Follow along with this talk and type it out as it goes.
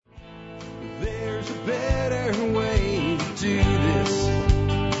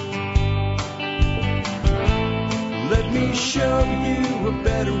show you a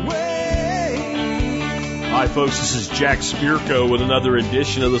better way. Hi, folks. This is Jack Spirko with another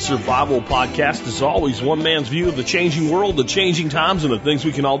edition of the Survival Podcast. As always, one man's view of the changing world, the changing times, and the things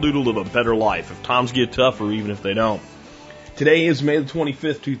we can all do to live a better life if times get tough or even if they don't. Today is May the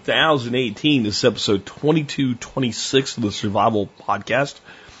 25th, 2018. This is episode 2226 of the Survival Podcast.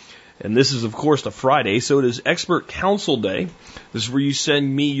 And this is, of course, a Friday, so it is Expert Council Day. This is where you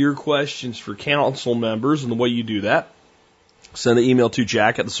send me your questions for council members, and the way you do that, send an email to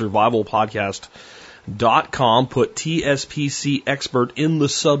Jack at thesurvivalpodcast.com, put TSPC expert in the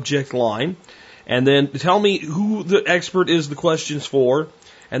subject line, and then tell me who the expert is the question's for,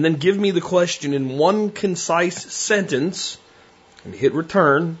 and then give me the question in one concise sentence, and hit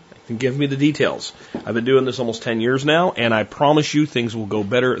return, and give me the details. I've been doing this almost 10 years now, and I promise you things will go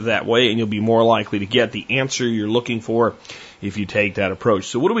better that way, and you'll be more likely to get the answer you're looking for if you take that approach.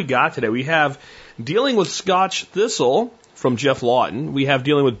 So what do we got today? We have dealing with Scotch thistle from Jeff Lawton. We have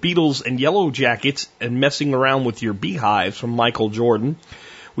dealing with beetles and yellow jackets and messing around with your beehives from Michael Jordan.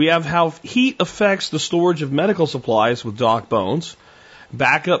 We have how heat affects the storage of medical supplies with Doc Bones.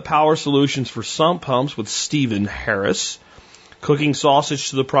 Backup power solutions for sump pumps with Stephen Harris. Cooking sausage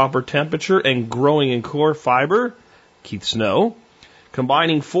to the proper temperature and growing in core fiber, Keith Snow.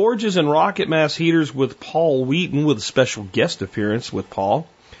 Combining forges and rocket mass heaters with Paul Wheaton with a special guest appearance with Paul.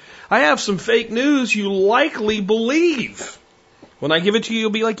 I have some fake news you likely believe. When I give it to you,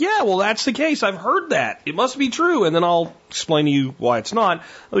 you'll be like, yeah, well, that's the case. I've heard that. It must be true. And then I'll explain to you why it's not.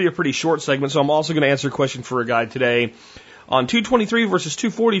 It'll be a pretty short segment, so I'm also going to answer a question for a guy today on 223 versus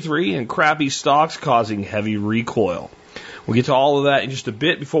 243 and crappy stocks causing heavy recoil. We'll get to all of that in just a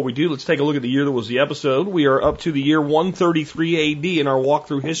bit. Before we do, let's take a look at the year that was the episode. We are up to the year 133 AD in our walk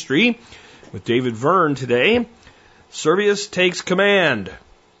through history with David Verne today. Servius takes command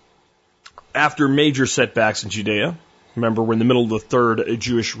after major setbacks in Judea. Remember, we're in the middle of the third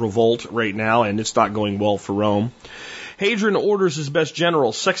Jewish revolt right now, and it's not going well for Rome. Hadrian orders his best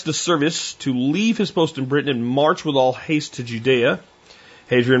general, Sextus Servius, to leave his post in Britain and march with all haste to Judea.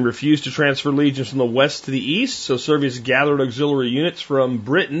 Hadrian refused to transfer legions from the west to the east, so Servius gathered auxiliary units from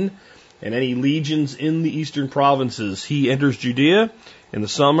Britain and any legions in the eastern provinces. He enters Judea in the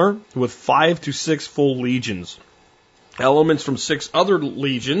summer with 5 to 6 full legions, elements from 6 other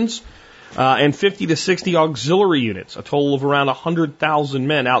legions, and 50 to 60 auxiliary units, a total of around 100,000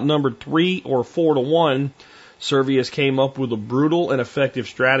 men, outnumbered 3 or 4 to 1. Servius came up with a brutal and effective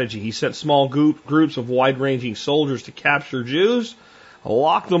strategy. He sent small groups of wide-ranging soldiers to capture Jews,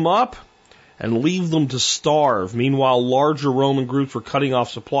 lock them up, and leave them to starve. Meanwhile, larger Roman groups were cutting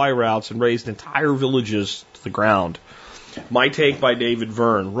off supply routes and razed entire villages to the ground. My take by David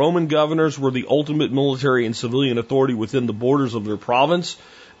Verne. Roman governors were the ultimate military and civilian authority within the borders of their province,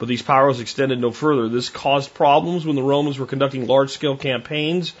 but these powers extended no further. This caused problems when the Romans were conducting large-scale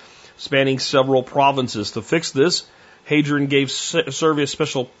campaigns spanning several provinces. To fix this, Hadrian gave Servius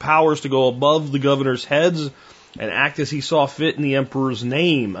special powers to go above the governors' heads and act as he saw fit in the emperor's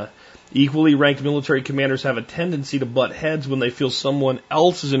name. Equally ranked military commanders have a tendency to butt heads when they feel someone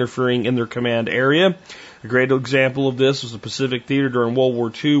else is interfering in their command area. A great example of this was the Pacific Theater during World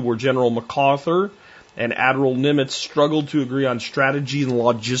War II, where General MacArthur and Admiral Nimitz struggled to agree on strategy and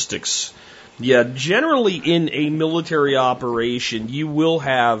logistics. Yeah, generally in a military operation, you will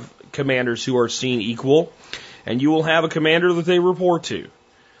have commanders who are seen equal, and you will have a commander that they report to.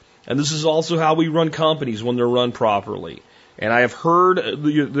 And this is also how we run companies when they're run properly. And I have heard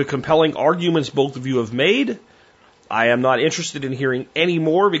the compelling arguments both of you have made. I am not interested in hearing any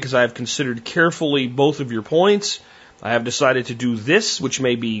more because I have considered carefully both of your points. I have decided to do this, which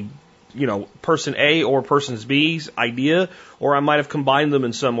may be, person A or person B's idea, or I might have combined them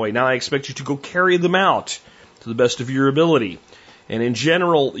in some way. Now I expect you to go carry them out to the best of your ability. And in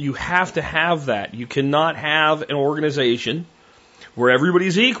general, you have to have that. You cannot have an organization where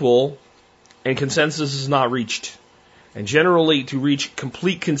everybody's equal and consensus is not reached. And generally, to reach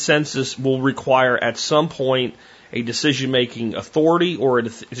complete consensus will require at some point a decision-making authority or a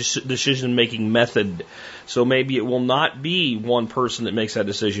decision-making method. So maybe it will not be one person that makes that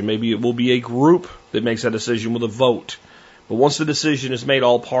decision. Maybe it will be a group that makes that decision with a vote. But once the decision is made,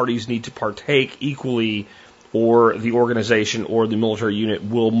 all parties need to partake equally, or the organization or the military unit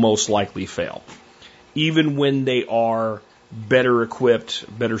will most likely fail. Even when they are better equipped,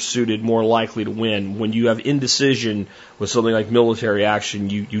 better suited, more likely to win. When you have indecision with something like military action,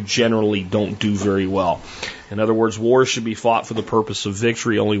 you generally don't do very well. In other words, wars should be fought for the purpose of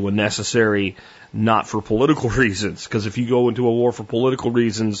victory only when necessary, not for political reasons. Because if you go into a war for political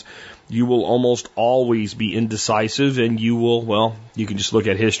reasons, you will almost always be indecisive, and you will, well, you can just look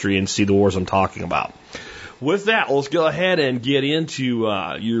at history and see the wars I'm talking about. with that, let's go ahead and get into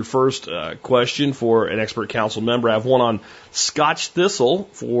your first question for an expert council member. I have one on Scotch thistle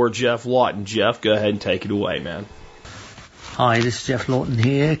for Jeff Lawton. Jeff, go ahead and take it away, man. Hi, this is Jeff Lawton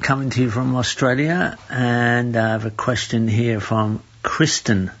here, coming to you from Australia, and I have a question here from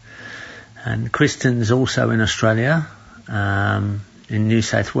Kristen. And Kristen's also in Australia, in New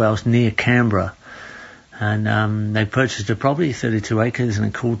South Wales, near Canberra. And they purchased a property, 32 acres in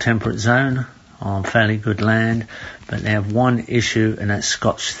a cool temperate zone on fairly good land, but they have one issue, and that's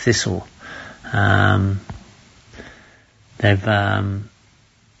Scotch thistle. There's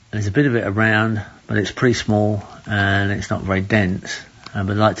a bit of it around, but it's pretty small and it's not very dense. But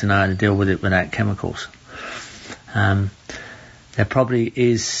I'd like to know how to deal with it without chemicals. Their property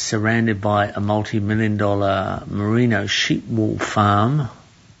is surrounded by a multi-million-dollar merino sheep wool farm,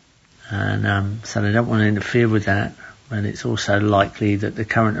 and so they don't want to interfere with that. And it's also likely that the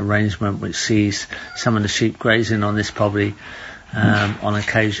current arrangement, which sees some of the sheep grazing on this property on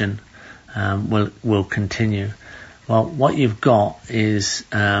occasion, will continue. Well, what you've got is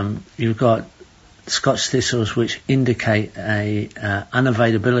you've got Scotch thistles which indicate a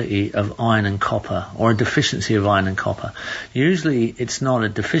unavailability of iron and copper, or a deficiency of iron and copper. Usually it's not a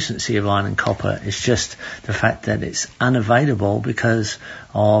deficiency of iron and copper, it's just the fact that it's unavailable because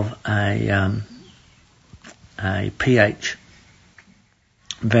of a pH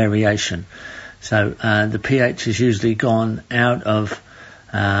variation. So the pH has usually gone out of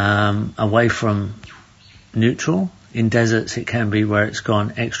away from neutral. In deserts it can be where it's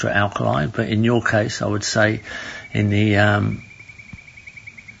gone extra alkali, but in your case I would say in the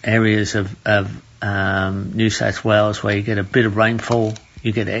areas of New South Wales where you get a bit of rainfall,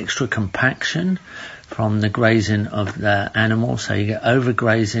 you get extra compaction from the grazing of the animals, so you get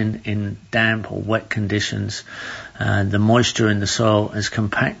overgrazing in damp or wet conditions. The moisture in the soil has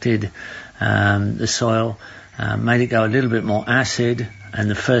compacted the soil, made it go a little bit more acid, and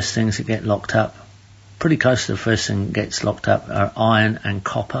the first things that get locked up, pretty close to the first thing that gets locked up, are iron and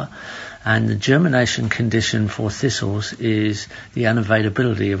copper. And the germination condition for thistles is the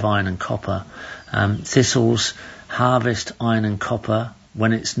unavailability of iron and copper. Thistles harvest iron and copper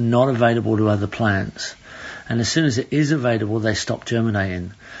when it's not available to other plants, and as soon as it is available they stop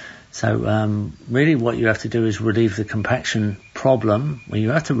germinating. So really what you have to do is relieve the compaction problem. Well,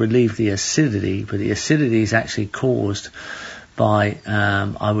 you have to relieve the acidity, but the acidity is actually caused by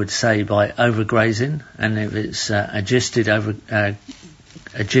I would say by overgrazing, and if it's adjusted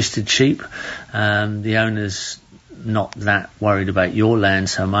sheep, the owner's not that worried about your land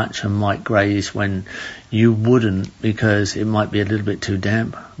so much and might graze when you wouldn't, because it might be a little bit too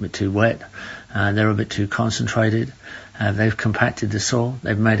damp, a bit too wet, they're a bit too concentrated, they've compacted the soil,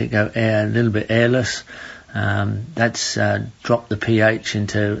 they've made it go a little bit airless, that's dropped the pH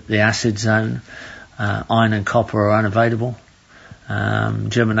into the acid zone, iron and copper are unavailable.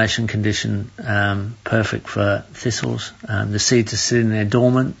 Germination condition perfect for thistles. The seeds are sitting there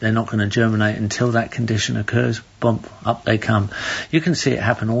dormant. They're not going to germinate until that condition occurs. Bump, up they come. You can see it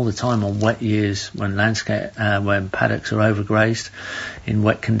happen all the time on wet years when when paddocks are overgrazed in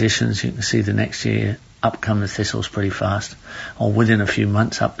wet conditions. You can see the next year up come the thistles pretty fast, or within a few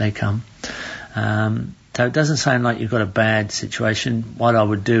months up they come. So it doesn't sound like you've got a bad situation. What I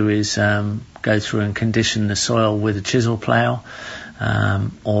would do is go through and condition the soil with a chisel plough,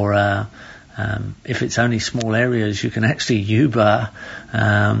 or if it's only small areas, you can actually U-bar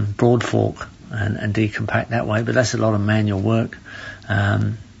broad fork and decompact that way, but that's a lot of manual work.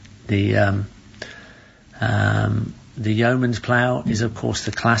 The yeoman's plough is of course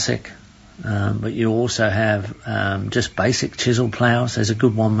the classic. But you also have just basic chisel ploughs. There's a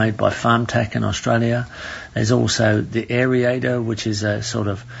good one made by FarmTech in Australia. There's also the aerator, which is a sort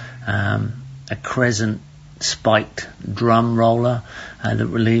of a crescent spiked drum roller that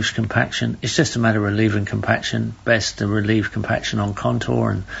relieves compaction. It's just a matter of relieving compaction. Best to relieve compaction on contour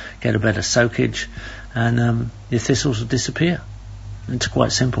and get a better soakage, and your thistles will disappear. It's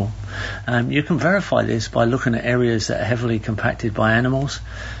quite simple. You can verify this by looking at areas that are heavily compacted by animals.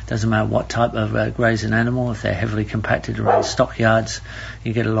 Doesn't matter what type of grazing animal. If they're heavily compacted around stockyards,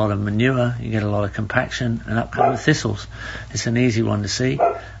 you get a lot of manure, you get a lot of compaction, and up come the thistles. It's an easy one to see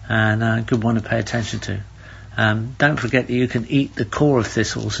and a good one to pay attention to. Don't forget that you can eat the core of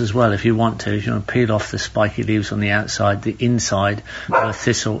thistles as well if you want to. If you want to peel off the spiky leaves on the outside, the inside of a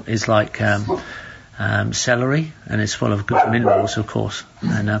thistle is like celery, and it's full of good minerals, of course,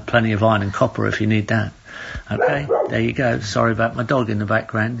 and plenty of iron and copper if you need that. Okay, there you go. Sorry about my dog in the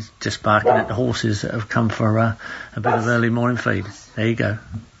background. He's just barking at the horses that have come for a bit of early morning feed. There you go.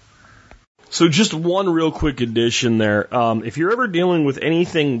 So just one real quick addition there. If you're ever dealing with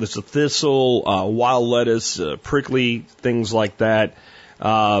anything that's a thistle, wild lettuce, prickly, things like that,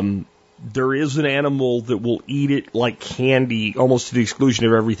 there is an animal that will eat it like candy, almost to the exclusion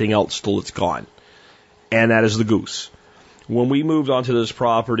of everything else till it's gone. And that is the goose. When we moved onto this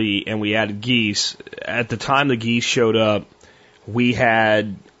property and we added geese, at the time the geese showed up, we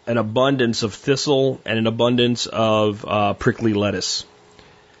had an abundance of thistle and an abundance of prickly lettuce.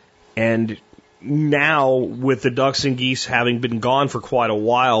 And now, with the ducks and geese having been gone for quite a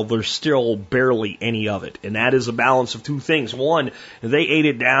while, there's still barely any of it. And that is a balance of two things. One, they ate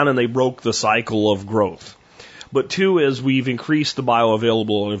it down and they broke the cycle of growth. But two is we've increased the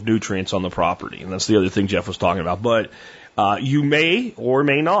bioavailability of nutrients on the property. And that's the other thing Jeff was talking about. But you may or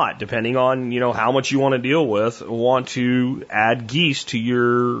may not, depending on, how much you want to deal with, want to add geese to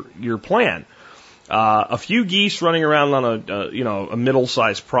your plan. A few geese running around on a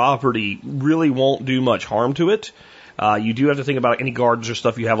middle-sized property really won't do much harm to it. You do have to think about any gardens or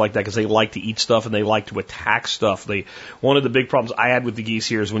stuff you have like that because they like to eat stuff and they like to attack stuff. One of the big problems I had with the geese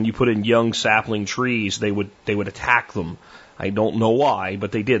here is when you put in young sapling trees, they would attack them. I don't know why,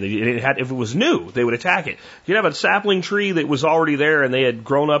 but they did. If it was new, they would attack it. You'd have a sapling tree that was already there and they had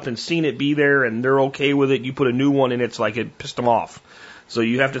grown up and seen it be there and they're okay with it. You put a new one in, it's like it pissed them off. So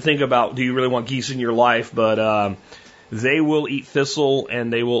you have to think about, do you really want geese in your life? But they will eat thistle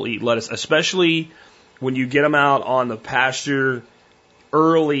and they will eat lettuce, especially when you get them out on the pasture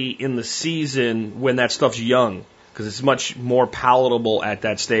early in the season when that stuff's young, because it's much more palatable at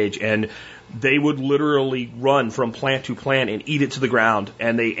that stage. And they would literally run from plant to plant and eat it to the ground.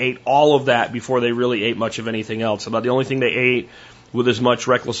 And they ate all of that before they really ate much of anything else. About the only thing they ate with as much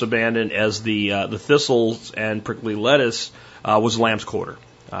reckless abandon as the thistles and prickly lettuce was lamb's quarter.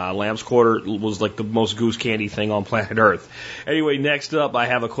 Lamb's quarter was like the most goose candy thing on planet Earth. Anyway, next up, I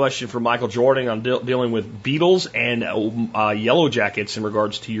have a question for Michael Jordan on dealing with beetles and yellow jackets in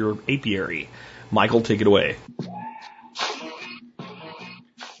regards to your apiary. Michael, take it away.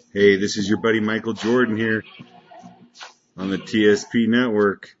 Hey, this is your buddy Michael Jordan here on the TSP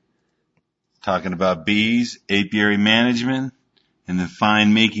network, talking about bees, apiary management, and the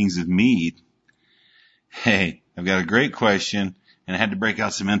fine makings of mead. Hey, I've got a great question, and I had to break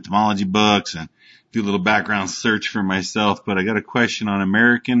out some entomology books and do a little background search for myself, but I got a question on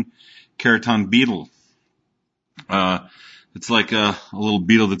American keraton beetle. It's like a little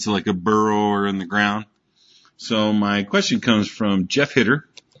beetle that's like a burrower in the ground. So my question comes from Jeff Hitter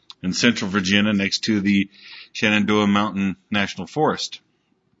in Central Virginia next to the Shenandoah Mountain National Forest.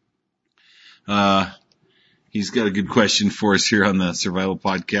 He's got a good question for us here on the Survival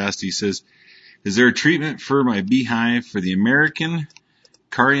Podcast. He says, is there a treatment for my beehive for the American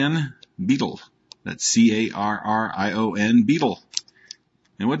carrion beetle? That's C-A-R-R-I-O-N beetle.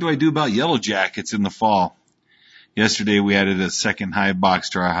 And what do I do about yellow jackets in the fall? Yesterday we added a second hive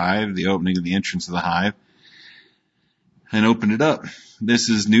box to our hive, the opening of the entrance of the hive, and opened it up. This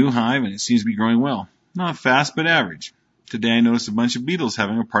is new hive and it seems to be growing well. Not fast, but average. Today I noticed a bunch of beetles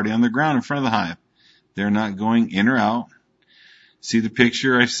having a party on the ground in front of the hive. They're not going in or out. See the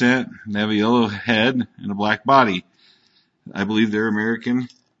picture I sent? They have a yellow head and a black body. I believe they're American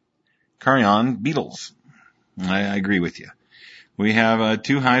carrion beetles. I agree with you. We have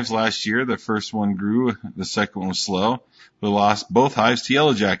 2 hives last year. The first one grew. The second one was slow. We lost both hives to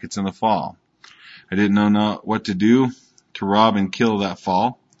yellow jackets in the fall. I didn't know what to do to rob and kill that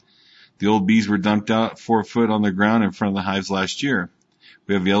fall. The old bees were dumped out 4 foot on the ground in front of the hives last year.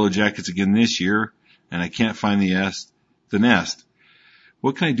 We have yellow jackets again this year, and I can't find the nest.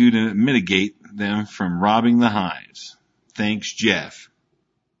 What can I do to mitigate them from robbing the hives? Thanks, Jeff.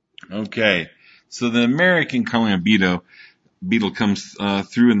 Okay, so the American carrion beetle comes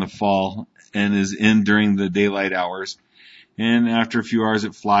through in the fall and is in during the daylight hours. And after a few hours,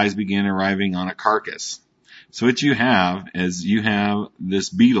 it flies begin arriving on a carcass. So what you have is you have this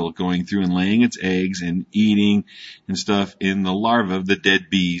beetle going through and laying its eggs and eating and stuff in the larvae of the dead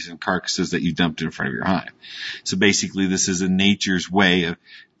bees and carcasses that you dumped in front of your hive. So basically this is a nature's way of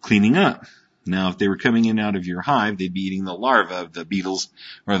cleaning up. Now if they were coming in out of your hive, they'd be eating the larvae of the beetles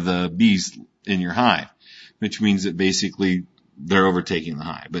or the bees in your hive, which means that basically they're overtaking the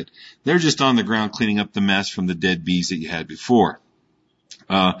hive. But they're just on the ground cleaning up the mess from the dead bees that you had before.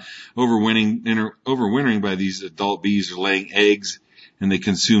 Overwintering by these adult bees are laying eggs and they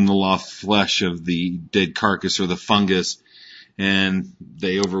consume the raw flesh of the dead carcass or the fungus and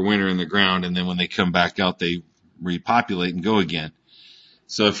they overwinter in the ground, and then when they come back out they repopulate and go again.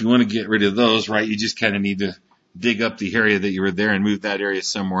 So if you want to get rid of those, right, you just kind of need to dig up the area that you were there and move that area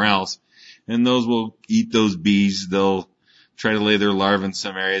somewhere else, and those will eat those bees. They'll try to lay their larvae in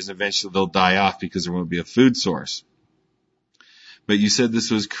some areas. Eventually they'll die off because there won't be a food source. But you said this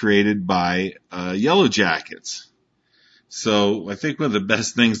was created by yellow jackets. So I think one of the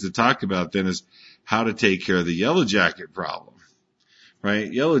best things to talk about then is how to take care of the yellow jacket problem,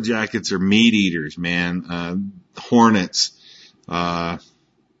 right? Yellow jackets are meat eaters, man. Hornets, what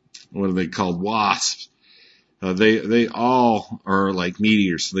are they called? Wasps. They all are like meat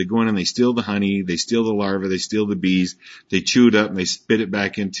eaters. So they go in and they steal the honey, they steal the larvae, they steal the bees, they chew it up and they spit it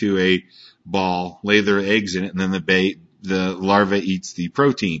back into a ball, lay their eggs in it, and then the larva eats the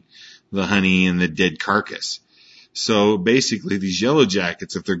protein, the honey and the dead carcass. So basically these yellow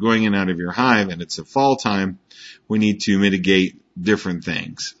jackets, if they're going in and out of your hive and it's a fall time, we need to mitigate different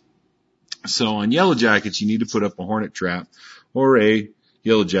things. So on yellow jackets, you need to put up a hornet trap or a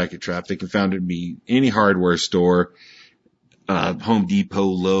yellow jacket trap. They can found it be any hardware store, Home Depot,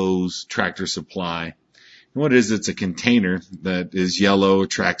 Lowe's, Tractor Supply. And what it is, it's a container that is yellow,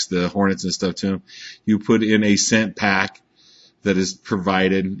 attracts the hornets and stuff to them. You put in a scent pack that is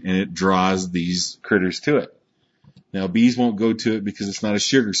provided and it draws these critters to it. Now bees won't go to it because it's not a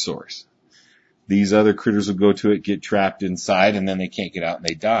sugar source. These other critters will go to it, get trapped inside, and then they can't get out and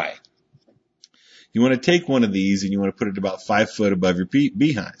they die. You want to take one of these and you want to put it about 5 foot above your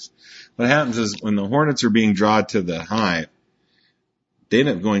beehives. What happens is when the hornets are being drawn to the hive, they end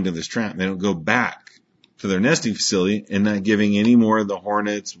up going to this trap. They don't go back to their nesting facility and not giving any more of the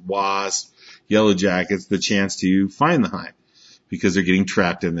hornets, wasps, yellow jackets the chance to find the hive because they're getting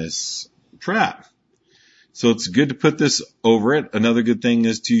trapped in this trap. So it's good to put this over it. Another good thing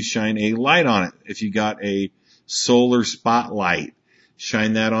is to shine a light on it. If you got a solar spotlight,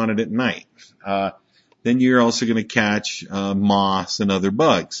 shine that on it at night. Then you're also going to catch moths and other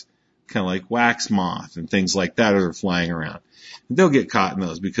bugs, kind of like wax moth and things like that are flying around. And they'll get caught in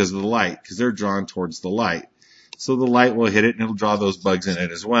those because of the light, because they're drawn towards the light. So the light will hit it and it'll draw those bugs in it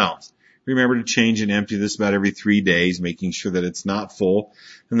as well. Remember to change and empty this about every 3 days, making sure that it's not full.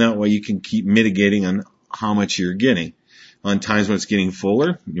 And that way you can keep mitigating on how much you're getting. On times when it's getting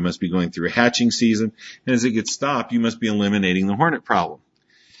fuller, you must be going through a hatching season. And as it gets stopped, you must be eliminating the hornet problem.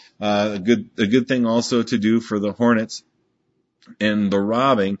 A good thing also to do for the hornets and the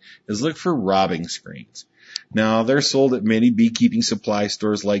robbing is look for robbing screens. Now, they're sold at many beekeeping supply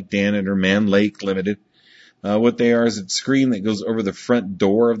stores like Dannett or Man Lake Limited. What they are is a screen that goes over the front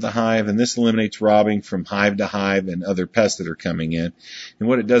door of the hive, and this eliminates robbing from hive to hive and other pests that are coming in. And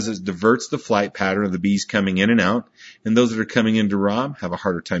what it does is diverts the flight pattern of the bees coming in and out, and those that are coming in to rob have a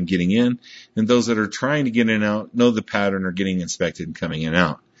harder time getting in, and those that are trying to get in and out know the pattern are getting inspected and coming in and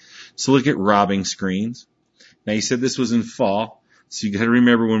out. So look at robbing screens. Now you said this was in fall, so you got to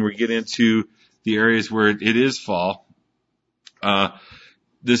remember when we get into the areas where it is fall,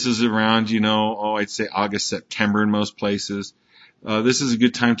 this is around, I'd say August, September in most places. This is a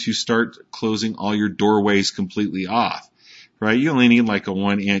good time to start closing all your doorways completely off, right? You only need like a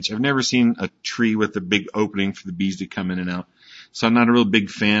 1 inch. I've never seen a tree with a big opening for the bees to come in and out. So I'm not a real big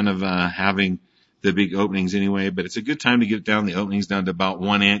fan of having the big openings anyway, but it's a good time to get down the openings down to about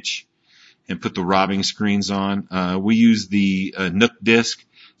 1 inch and put the robbing screens on. We use the Nook disc.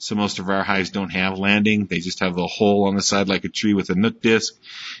 So most of our hives don't have landing. They just have a hole on the side like a tree with a Nook disc.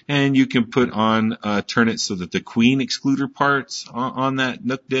 And you can turn it so that the queen excluder parts on that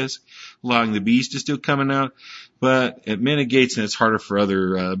Nook disc, allowing the bees to still come out. But it mitigates and it's harder for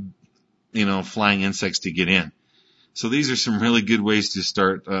other, flying insects to get in. So these are some really good ways to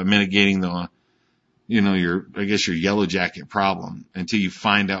start mitigating your yellow jacket problem until you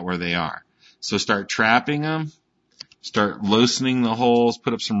find out where they are. So start trapping them. Start loosening the holes,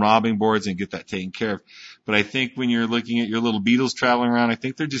 put up some robbing boards and get that taken care of. But I think when you're looking at your little beetles traveling around, I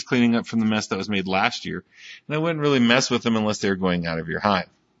think they're just cleaning up from the mess that was made last year. And I wouldn't really mess with them unless they're going out of your hive.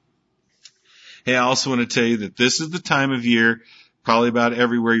 Hey, I also want to tell you that this is the time of year, probably about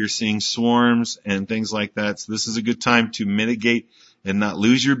everywhere you're seeing swarms and things like that. So this is a good time to mitigate and not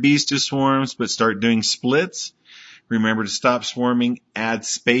lose your bees to swarms, but start doing splits. Remember to stop swarming, add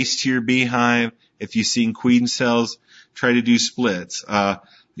space to your beehive. If you've seen queen cells, try to do splits. I've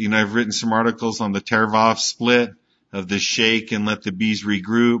written some articles on the Tervov split of the shake and let the bees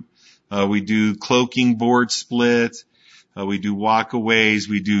regroup. We do cloaking board splits. We do walkaways.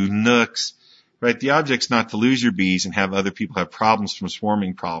 We do nooks. Right? The object's not to lose your bees and have other people have problems from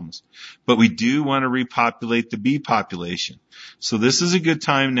swarming problems. But we do want to repopulate the bee population. So this is a good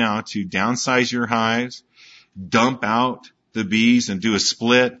time now to downsize your hives, dump out the bees and do a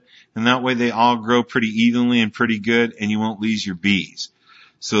split. And that way they all grow pretty evenly and pretty good and you won't lose your bees.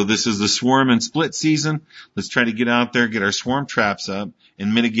 So this is the swarm and split season. Let's try to get out there, get our swarm traps up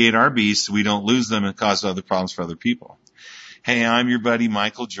and mitigate our bees so we don't lose them and cause other problems for other people. Hey, I'm your buddy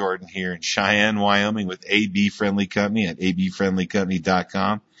Michael Jordan here in Cheyenne, Wyoming with AB Friendly Company at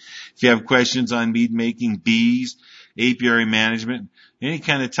abfriendlycompany.com. If you have questions on mead making, bees, apiary management, any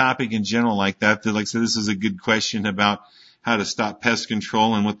kind of topic in general like that, like I said, this is a good question about how to stop pest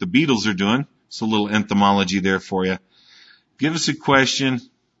control and what the beetles are doing. It's a little entomology there for you. Give us a question.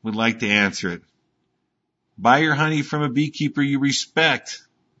 We'd like to answer it. Buy your honey from a beekeeper you respect.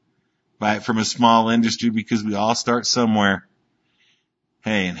 Buy it from a small industry because we all start somewhere.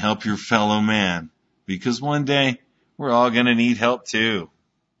 Hey, and help your fellow man, because one day we're all going to need help too.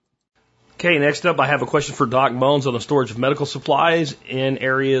 Okay, next up I have a question for Doc Bones on the storage of medical supplies in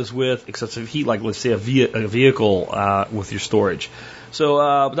areas with excessive heat, like let's say a vehicle with your storage. So,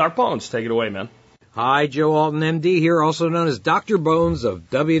 Doc Bones, take it away, man. Hi, Joe Alton, MD, here, also known as Dr. Bones of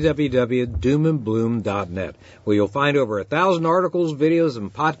www.doomandbloom.net, where you'll find over 1,000 articles, videos,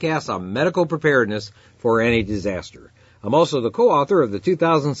 and podcasts on medical preparedness for any disaster. I'm also the co-author of the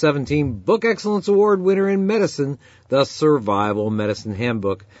 2017 Book Excellence Award winner in medicine, The Survival Medicine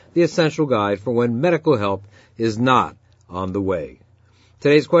Handbook, the essential guide for when medical help is not on the way.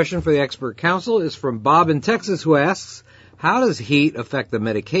 Today's question for the expert council is from Bob in Texas, who asks, how does heat affect the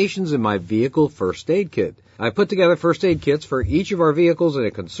medications in my vehicle first aid kit? I put together first aid kits for each of our vehicles, and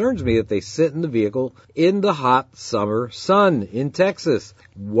it concerns me that they sit in the vehicle in the hot summer sun in Texas.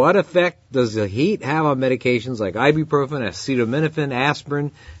 What effect does the heat have on medications like ibuprofen, acetaminophen,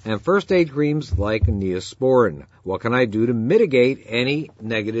 aspirin, and first aid creams like Neosporin? What can I do to mitigate any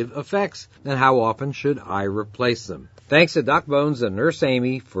negative effects, and how often should I replace them? Thanks to Doc Bones and Nurse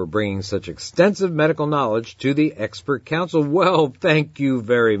Amy for bringing such extensive medical knowledge to the expert council. Well, thank you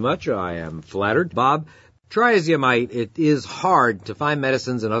very much. I am flattered. Bob, try as you might, it is hard to find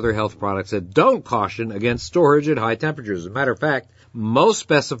medicines and other health products that don't caution against storage at high temperatures. As a matter of fact, most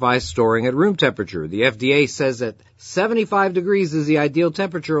specify storing at room temperature. The FDA says that 75 degrees is the ideal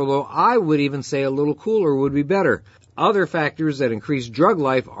temperature, although I would even say a little cooler would be better. Other factors that increase drug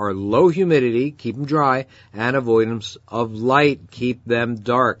life are low humidity, keep them dry, and avoidance of light, keep them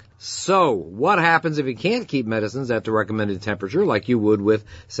dark. So, what happens if you can't keep medicines at the recommended temperature like you would with,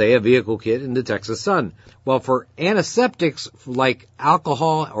 say, a vehicle kit in the Texas sun? Well, for antiseptics like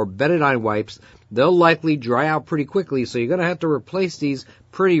alcohol or betadine wipes, they'll likely dry out pretty quickly, so you're going to have to replace these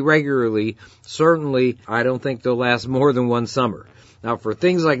pretty regularly. Certainly, I don't think they'll last more than one summer. Now, for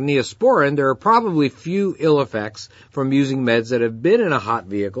things like Neosporin, there are probably few ill effects from using meds that have been in a hot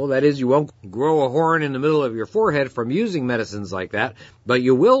vehicle. That is, you won't grow a horn in the middle of your forehead from using medicines like that, but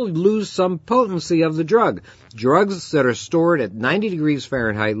you will lose some potency of the drug. Drugs that are stored at 90 degrees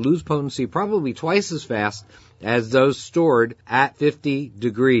Fahrenheit lose potency probably twice as fast as those stored at 50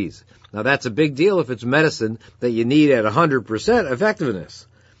 degrees. Now, that's a big deal if it's medicine that you need at 100% effectiveness.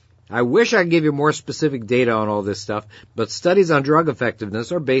 I wish I could give you more specific data on all this stuff, but studies on drug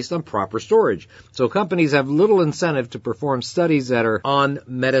effectiveness are based on proper storage. So companies have little incentive to perform studies that are on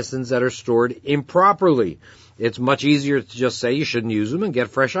medicines that are stored improperly. It's much easier to just say you shouldn't use them and get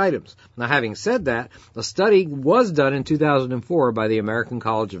fresh items. Now, having said that, a study was done in 2004 by the American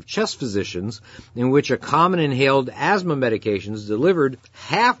College of Chest Physicians in which a common inhaled asthma medication delivered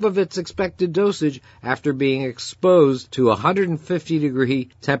half of its expected dosage after being exposed to 150-degree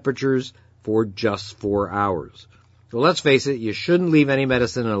temperatures for just 4 hours. So let's face it, you shouldn't leave any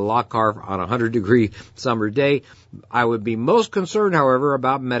medicine in a locked car on a 100-degree summer day. I would be most concerned, however,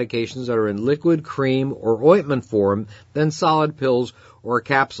 about medications that are in liquid, cream, or ointment form than solid pills or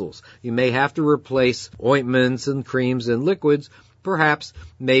capsules. You may have to replace ointments and creams and liquids, perhaps,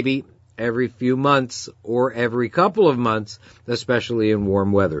 maybe every few months or every couple of months, especially in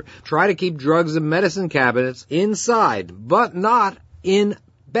warm weather. Try to keep drugs and medicine cabinets inside, but not in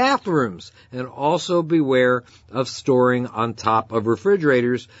bathrooms, and also beware of storing on top of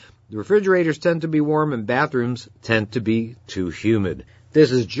refrigerators. The refrigerators tend to be warm and bathrooms tend to be too humid. This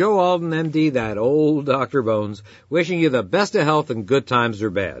is Joe Alton, MD, that old Dr. Bones, wishing you the best of health and good times or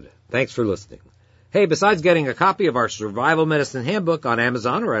bad. Thanks for listening. Hey, besides getting a copy of our Survival Medicine Handbook on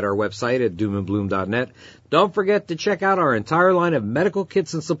Amazon or at our website at doomandbloom.net, don't forget to check out our entire line of medical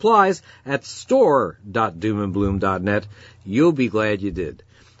kits and supplies at store.doomandbloom.net. You'll be glad you did.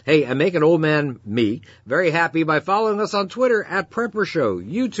 Hey, and make an old man, me, very happy by following us on Twitter at Prepper Show,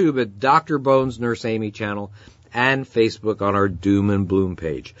 YouTube at Dr. Bones Nurse Amy channel, and Facebook on our Doom and Bloom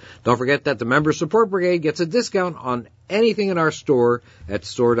page. Don't forget that the Member Support Brigade gets a discount on anything in our store at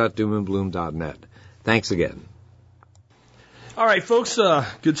store.doomandbloom.net. Thanks again. All right, folks,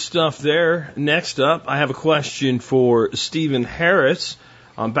 good stuff there. Next up, I have a question for Stephen Harris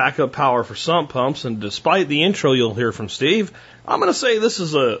on backup power for sump pumps, and despite the intro you'll hear from Steve, I'm going to say this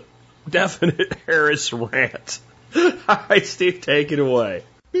is a definite Harris rant. All right, Steve, take it away.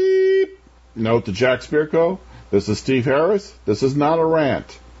 Beep. Note to Jack Spirko. This is Steve Harris. This is not a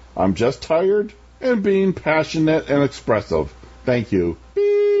rant. I'm just tired and being passionate and expressive. Thank you.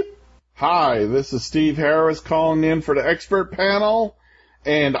 Beep. Hi, this is Steve Harris calling in for the expert panel,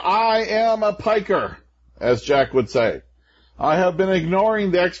 and I am a piker, as Jack would say. I have been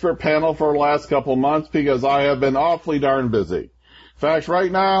ignoring the expert panel for the last couple months because I have been awfully darn busy. In fact,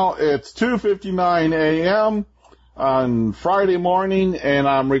 right now it's 2:59 a.m. on Friday morning, and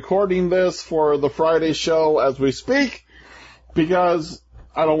I'm recording this for the Friday show as we speak because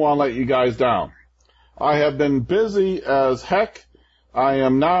I don't want to let you guys down. I have been busy as heck. I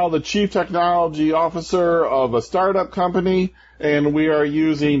am now the Chief Technology Officer of a startup company, and we are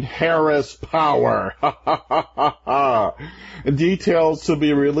using Harris Power. Details to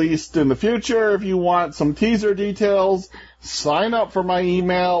be released in the future. If you want some teaser details, sign up for my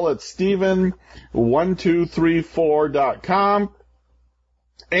email at steven1234.com.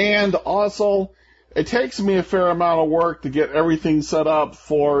 And also, it takes me a fair amount of work to get everything set up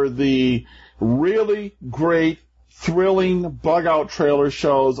for the really great, thrilling bug-out trailer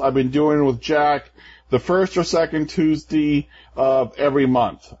shows I've been doing with Jack the first or second Tuesday of every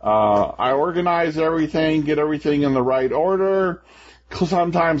month. I organize everything, get everything in the right order.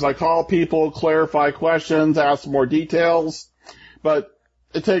 Sometimes I call people, clarify questions, ask more details. But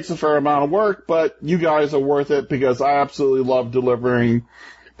it takes a fair amount of work, but you guys are worth it because I absolutely love delivering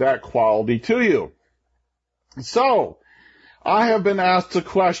that quality to you. So, I have been asked a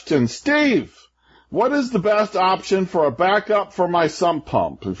question. Steve, what is the best option for a backup for my sump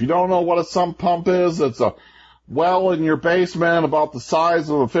pump? If you don't know what a sump pump is, it's a well in your basement about the size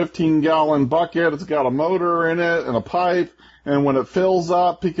of a 15-gallon bucket. It's got a motor in it and a pipe, and when it fills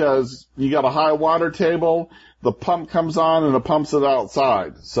up, because you got a high water table, the pump comes on and it pumps it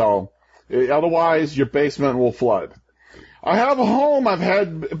outside. So, otherwise, your basement will flood. I have a home I've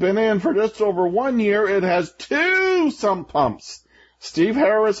been in for just over 1 year. It has 2 sump pumps. Steve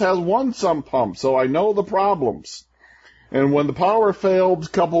Harris has 1 sump pump, so I know the problems. And when the power failed a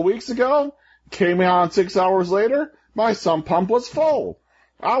couple weeks ago, came on 6 hours later, my sump pump was full.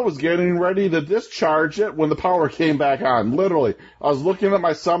 I was getting ready to discharge it when the power came back on. Literally, I was looking at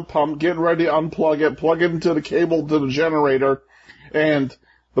my sump pump, getting ready to unplug it, plug it into the cable to the generator, and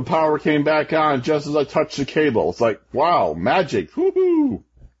the power came back on just as I touched the cable. It's like, wow, magic. Woohoo!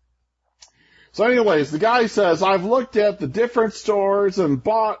 So anyways, the guy says, I've looked at the different stores and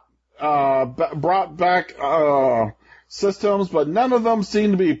brought back systems, but none of them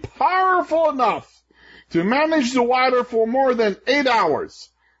seem to be powerful enough to manage the water for more than 8 hours.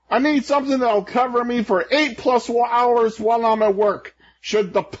 I need something that'll cover me for 8+ hours while I'm at work,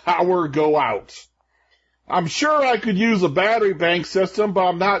 should the power go out. I'm sure I could use a battery bank system, but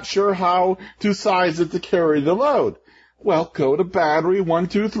I'm not sure how to size it to carry the load. Well, go to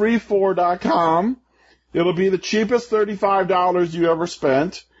battery1234.com. It'll be the cheapest $35 you ever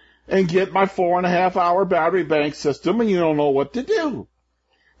spent, and get my 4.5-hour battery bank system, and you don't know what to do.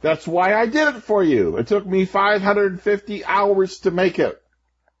 That's why I did it for you. It took me 550 hours to make it.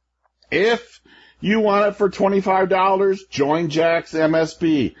 If you want it for $25, join Jack's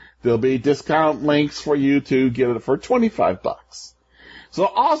MSB. There'll be discount links for you to get it for $25. So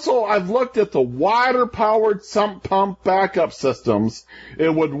also, I've looked at the water-powered sump pump backup systems.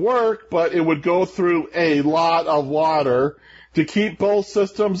 It would work, but it would go through a lot of water to keep both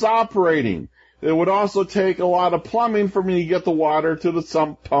systems operating. It would also take a lot of plumbing for me to get the water to the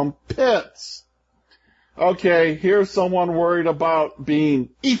sump pump pits. Okay, here's someone worried about being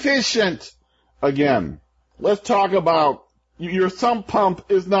efficient again. Let's talk about your sump pump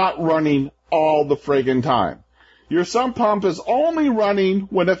is not running all the friggin' time. Your sump pump is only running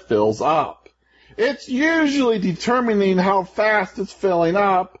when it fills up. It's usually determining how fast it's filling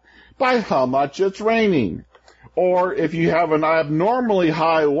up by how much it's raining. Or if you have an abnormally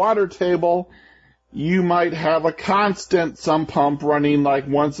high water table, you might have a constant sump pump running like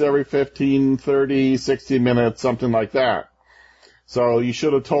once every 15, 30, 60 minutes, something like that. So you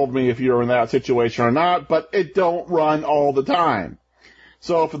should have told me if you're in that situation or not, but it don't run all the time.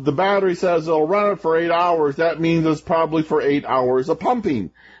 So if the battery says it'll run it for 8 hours, that means it's probably for 8 hours of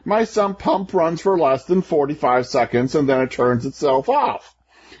pumping. My sump pump runs for less than 45 seconds and then it turns itself off.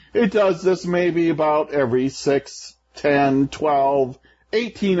 It does this maybe about every 6, 10, 12,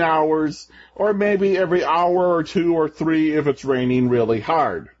 18 hours, or maybe every hour or 2 or 3 if it's raining really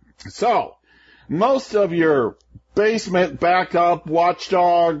hard. So, most of your basement backup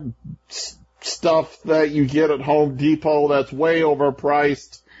watchdog stuff that you get at Home Depot that's way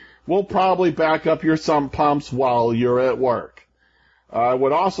overpriced will probably back up your sump pumps while you're at work. I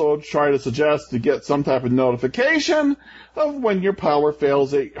would also try to suggest to get some type of notification of when your power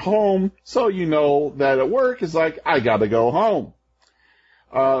fails at home, so you know that at work is like, I gotta go home.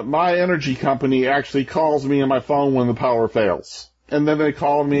 My energy company actually calls me on my phone when the power fails. And then they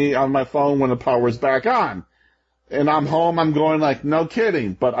call me on my phone when the power's back on. And I'm home, I'm going like, no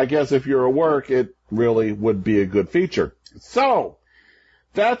kidding. But I guess if you're at work, it really would be a good feature. So,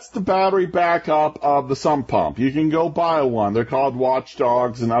 that's the battery backup of the sump pump. You can go buy one. They're called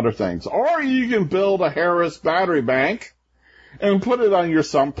Watchdogs and other things. Or you can build a Harris battery bank and put it on your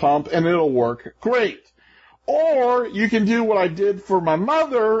sump pump and it'll work great. Or you can do what I did for my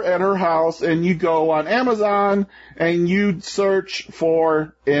mother at her house, and you go on Amazon and you search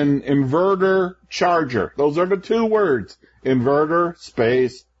for an inverter charger. Those are the two words. Inverter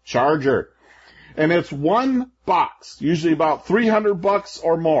space charger. And it's one box, usually about $300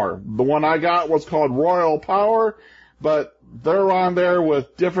 or more. The one I got was called Royal Power, but they're on there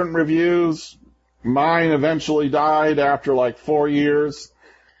with different reviews. Mine eventually died after like 4 years.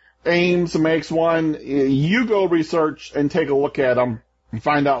 Ames makes one. You go research and take a look at them and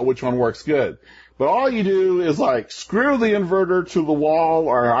find out which one works good. But all you do is like screw the inverter to the wall,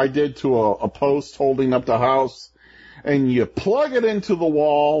 or I did to a post holding up the house, and you plug it into the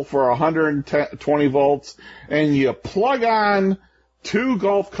wall for 120 volts, and you plug on 2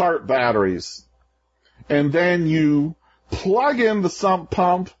 golf cart batteries. And then you plug in the sump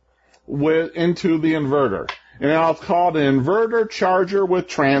pump into the inverter. And now it's called an inverter charger with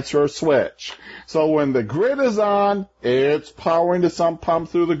transfer switch. So when the grid is on, it's powering the sump pump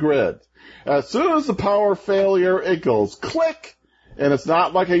through the grid. As soon as the power failure, it goes click, and it's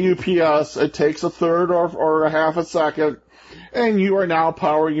not like a UPS. It takes a third or a half a second, and you are now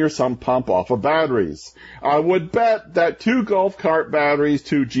powering your sump pump off of batteries. I would bet that 2 golf cart batteries,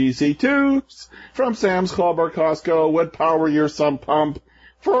 2 GC2s from Sam's Club or Costco would power your sump pump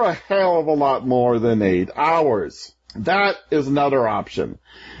for a hell of a lot more than 8 hours. That is another option.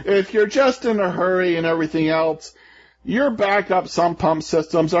 If you're just in a hurry and everything else, your backup sump pump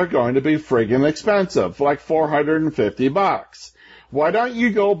systems are going to be friggin' expensive, like $450. Why don't you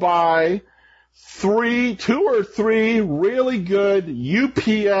go buy 2 or 3 really good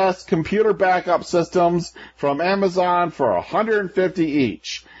UPS computer backup systems from Amazon for $150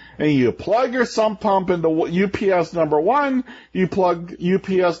 each. And you plug your sump pump into UPS number 1, you plug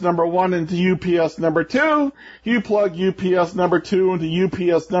UPS number 1 into UPS number 2, you plug UPS number 2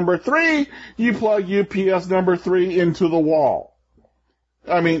 into UPS number 3, you plug UPS number 3 into the wall.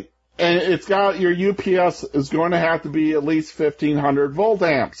 I mean, and it's got, your UPS is going to have to be at least 1500 volt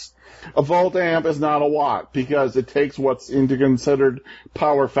amps. A volt amp is not a watt because it takes what's into considered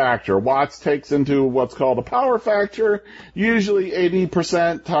power factor. Watts takes into what's called a power factor. Usually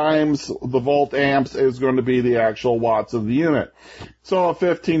 80% times the volt amps is going to be the actual watts of the unit. So a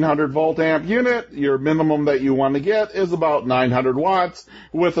 1500 volt amp unit, your minimum that you want to get is about 900 watts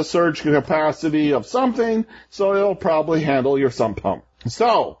with a surge capacity of something, so it'll probably handle your sump pump.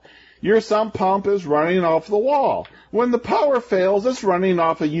 So, your sump pump is running off the wall. When the power fails, it's running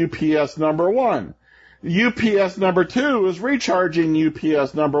off of UPS number 1. UPS number 2 is recharging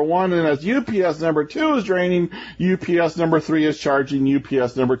UPS number 1, and as UPS number 2 is draining, UPS number 3 is charging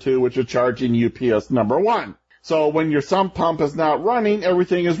UPS number 2, which is charging UPS number 1. So when your sump pump is not running,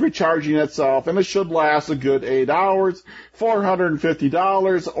 everything is recharging itself, and it should last a good 8 hours.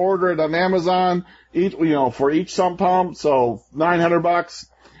 $450. Order it on Amazon, for each sump pump, so $900.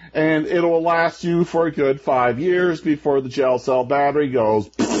 And it'll last you for a good 5 years before the gel cell battery goes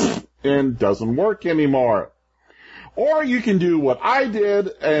and doesn't work anymore. Or you can do what I did,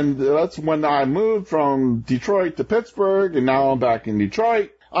 and that's when I moved from Detroit to Pittsburgh, and now I'm back in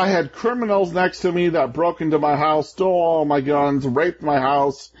Detroit. I had criminals next to me that broke into my house, stole all my guns, raped my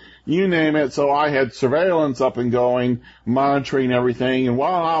house, you name it. So I had surveillance up and going, monitoring everything. And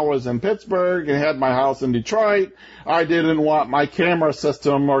while I was in Pittsburgh and had my house in Detroit, I didn't want my camera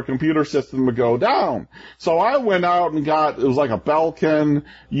system or computer system to go down. So I went out and got, it was like a Belkin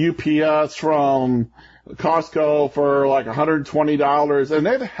UPS from Costco for like $120, and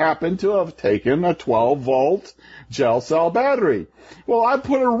it happened to have taken a 12-volt gel cell battery. Well, I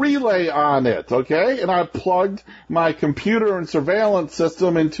put a relay on it, okay? And I plugged my computer and surveillance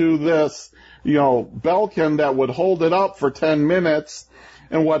system into this, Belkin that would hold it up for 10 minutes.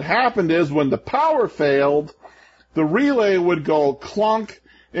 And what happened is when the power failed, the relay would go clunk,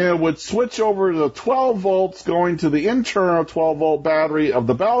 and it would switch over to the 12 volts going to the internal 12-volt battery of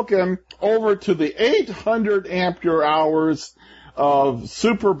the Belkin over to the 800 ampere hours of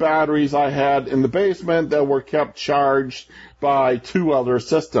super batteries I had in the basement that were kept charged by 2 other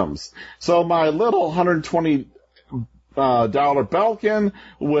systems. So my little 120 Belkin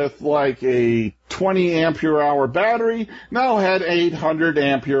with like a 20 ampere hour battery now had 800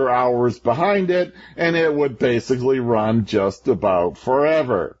 ampere hours behind it, and it would basically run just about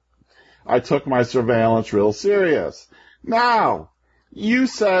forever. I took my surveillance real serious. Now, you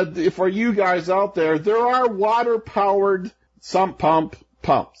said, for you guys out there, there are water-powered sump pump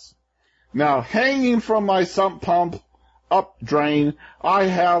pumps. Now, hanging from my sump pump up drain, I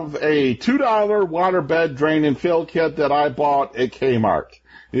have a $2 waterbed drain and fill kit that I bought at Kmart.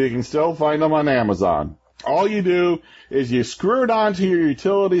 You can still find them on Amazon. All you do is you screw it onto your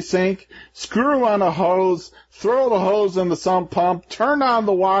utility sink, screw on a hose, throw the hose in the sump pump, turn on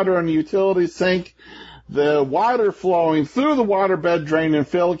the water in the utility sink. The water flowing through the waterbed drain and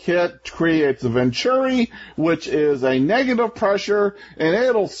fill kit creates a venturi, which is a negative pressure, and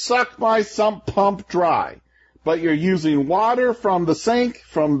it'll suck my sump pump dry. But you're using water from the sink,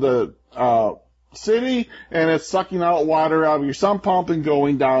 from the city, and it's sucking out water out of your sump pump and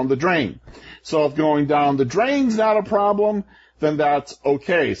going down the drain. So if going down the drain's not a problem, then that's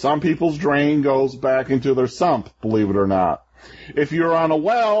okay. Some people's drain goes back into their sump, believe it or not. If you're on a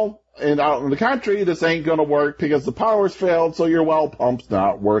well and out in the country, this ain't going to work because the power's failed, so your well pump's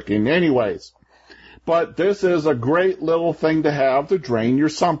not working anyways. But this is a great little thing to have to drain your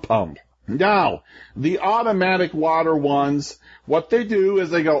sump pump. Now, the automatic water ones, what they do is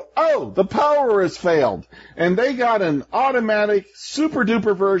they go, oh, the power has failed. And they got an automatic super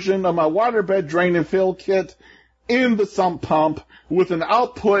duper version of my waterbed drain and fill kit in the sump pump with an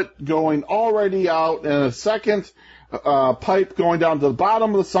output going already out and a second pipe going down to the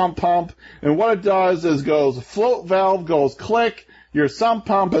bottom of the sump pump. And what it does is goes, float valve goes click. Your sump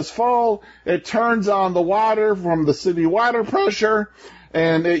pump is full. It turns on the water from the city water pressure,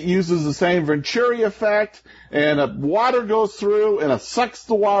 and it uses the same venturi effect, and water goes through, and it sucks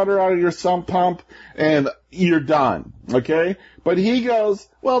the water out of your sump pump, and you're done, okay? But he goes,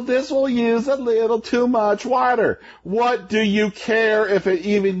 well, this will use a little too much water. What do you care if it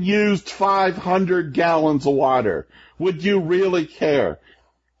even used 500 gallons of water? Would you really care?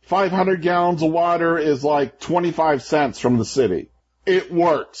 500 gallons of water is like 25 cents from the city. It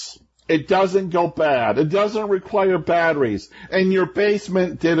works. It doesn't go bad. It doesn't require batteries. And your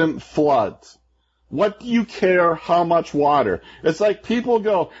basement didn't flood. What do you care how much water? It's like people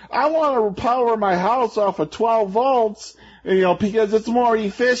go, I want to power my house off of 12 volts, because it's more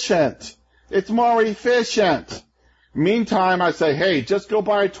efficient. It's more efficient. Meantime, I say, hey, just go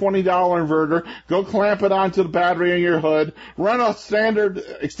buy a $20 inverter, go clamp it onto the battery in your hood, run a standard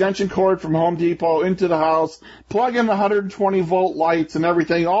extension cord from Home Depot into the house, plug in the 120-volt lights and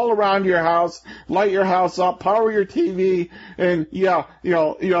everything all around your house, light your house up, power your TV, and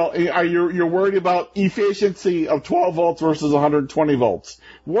you're worried about efficiency of 12 volts versus 120 volts.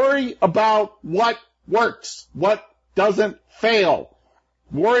 Worry about what works, what doesn't fail.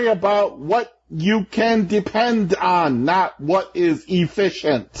 Worry about what you can depend on, not what is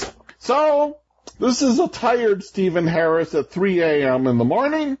efficient. So, this is a tired Stephen Harris at 3 a.m. in the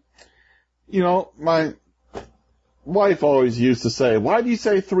morning. My wife always used to say, why do you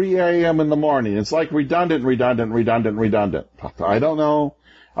say 3 a.m. in the morning? It's like redundant. I don't know.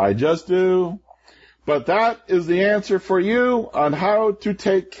 I just do. But that is the answer for you on how to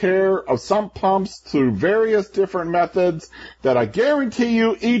take care of sump pumps through various different methods that I guarantee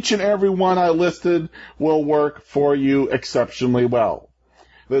you each and every one I listed will work for you exceptionally well.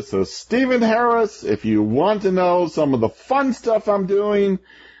 This is Stephen Harris. If you want to know some of the fun stuff I'm doing,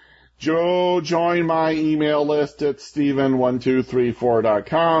 join my email list at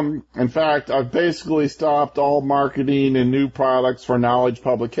Stephen1234.com. In fact, I've basically stopped all marketing and new products for knowledge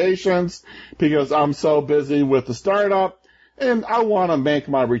publications because I'm so busy with the startup and I want to make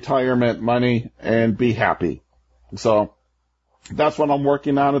my retirement money and be happy. So that's what I'm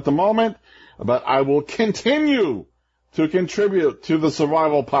working on at the moment, but I will continue to contribute to the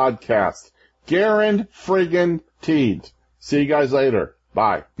Survival Podcast. Guaranteed. See you guys later.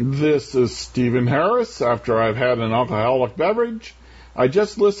 Bye. This is Stephen Harris. After I've had an alcoholic beverage, I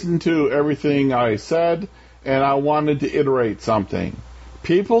just listened to everything I said, and I wanted to iterate something.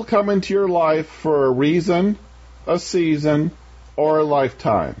 People come into your life for a reason, a season, or a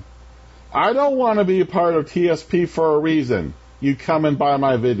lifetime. I don't want to be a part of TSP for a reason. You come and buy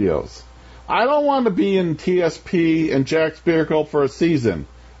my videos. I don't want to be in TSP and Jack Spirkle for a season,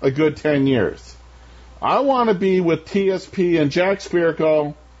 a good 10 years. I want to be with TSP and Jack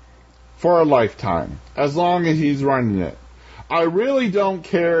Spirko for a lifetime, as long as he's running it. I really don't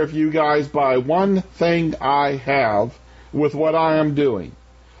care if you guys buy one thing I have with what I am doing.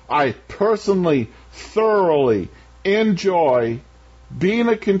 I personally, thoroughly enjoy being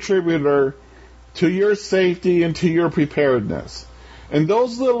a contributor to your safety and to your preparedness. And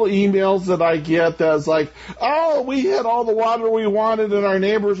those little emails that I get that's like, oh, we had all the water we wanted and our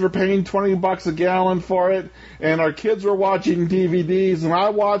neighbors were paying $20 a gallon for it and our kids were watching DVDs and I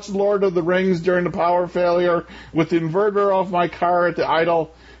watched Lord of the Rings during the power failure with the inverter off my car at the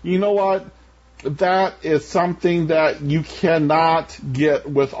idle. You know what? That is something that you cannot get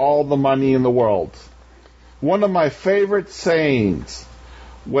with all the money in the world. One of my favorite sayings,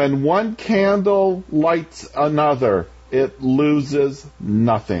 when one candle lights another, it loses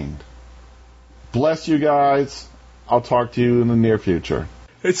nothing. Bless you guys. I'll talk to you in the near future.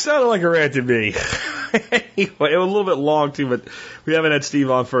 It sounded like a rant to me. Anyway, it was a little bit long too, but we haven't had Steve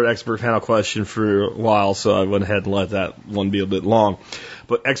on for an expert panel question for a while, so I went ahead and let that one be a bit long.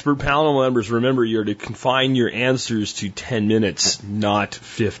 But expert panel members, remember you're to confine your answers to 10 minutes, not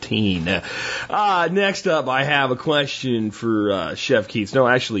 15. Next up, I have a question for Chef Keats. No,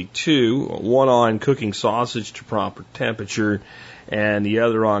 actually two. One on cooking sausage to proper temperature, and the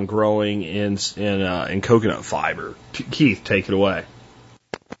other on growing in coconut fiber. Keith, take it away.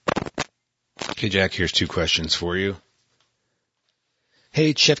 Okay, Jack, here's two questions for you.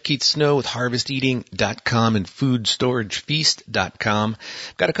 Hey, it's Chef Keith Snow with HarvestEating.com and FoodStorageFeast.com.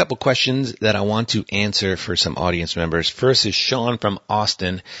 I've got a couple questions that I want to answer for some audience members. First is Sean from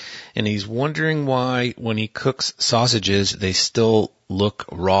Austin, and he's wondering why when he cooks sausages, they still look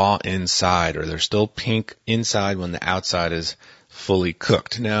raw inside, or they're still pink inside when the outside is fully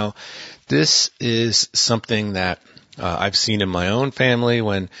cooked. Now, this is something that I've seen in my own family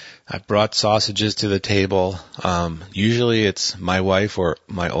when I've brought sausages to the table. Usually it's my wife or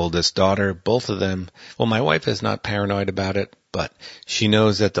my oldest daughter, both of them. Well, my wife is not paranoid about it, but she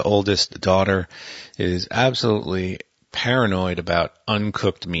knows that the oldest daughter is absolutely paranoid about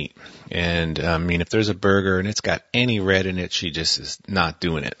uncooked meat. And I mean, if there's a burger and it's got any red in it, she just is not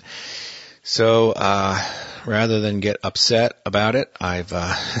doing it. So, rather than get upset about it, I've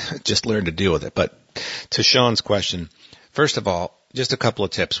just learned to deal with it. But to Sean's question, first of all, just a couple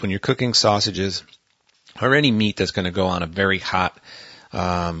of tips. When you're cooking sausages or any meat that's going to go on a very hot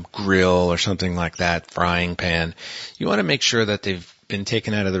grill or something like that, frying pan, you want to make sure that they've been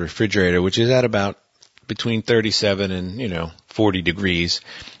taken out of the refrigerator, which is at about between 37 and 40 degrees,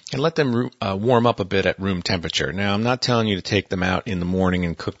 and let them warm up a bit at room temperature. Now, I'm not telling you to take them out in the morning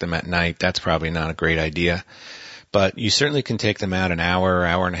and cook them at night. That's probably not a great idea. But you certainly can take them out an hour,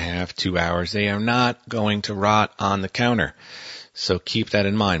 hour and a half, 2 hours. They are not going to rot on the counter. So keep that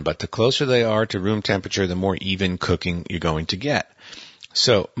in mind. But the closer they are to room temperature, the more even cooking you're going to get.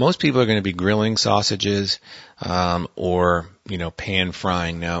 So most people are going to be grilling sausages or pan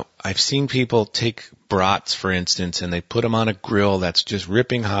frying. Now, I've seen people take brats, for instance, and they put them on a grill that's just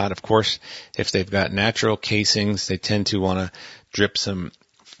ripping hot. Of course, if they've got natural casings, they tend to want to drip some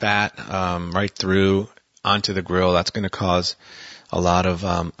fat right through onto the grill. That's going to cause a lot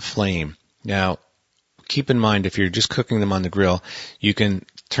of flame. Now, keep in mind, if you're just cooking them on the grill, you can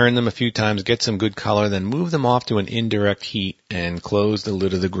turn them a few times, get some good color, then move them off to an indirect heat and close the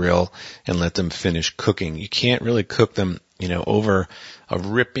lid of the grill and let them finish cooking. You can't really cook them, over a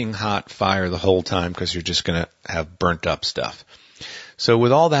ripping hot fire the whole time because you're just going to have burnt up stuff. So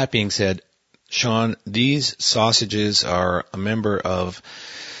with all that being said, Sean, these sausages are a member of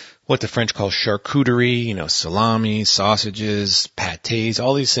what the French call charcuterie, salami, sausages, pâtés.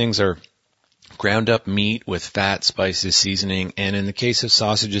 All these things are ground up meat with fat, spices, seasoning, and in the case of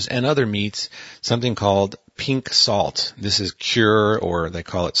sausages and other meats, something called pink salt. This is cure, or they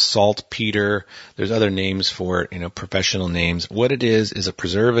call it saltpeter. There's other names for it, professional names. What it is a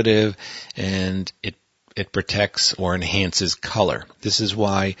preservative, and it protects or enhances color. This is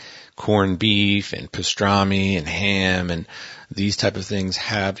why corned beef and pastrami and ham and these type of things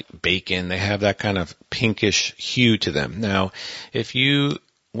have bacon. They have that kind of pinkish hue to them. Now, if you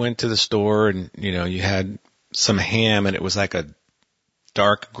went to the store and, you had some ham and it was like a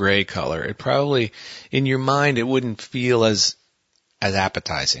dark gray color, it probably, in your mind, it wouldn't feel as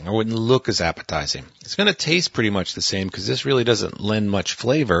appetizing or wouldn't look as appetizing. It's going to taste pretty much the same because this really doesn't lend much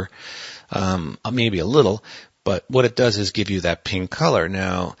flavor, maybe a little, but what it does is give you that pink color.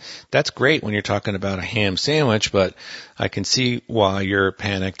 Now, that's great when you're talking about a ham sandwich, but I can see why you're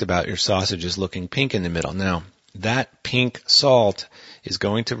panicked about your sausages looking pink in the middle. Now, that pink salt is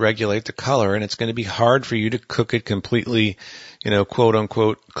going to regulate the color, and it's going to be hard for you to cook it completely, quote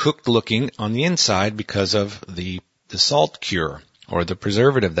unquote, cooked looking on the inside because of the salt cure or the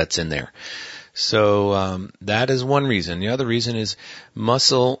preservative that's in there. So that is one reason. The other reason is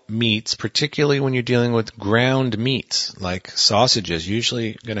muscle meats, particularly when you're dealing with ground meats like sausages,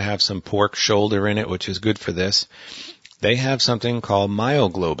 usually going to have some pork shoulder in it, which is good for this. they have something called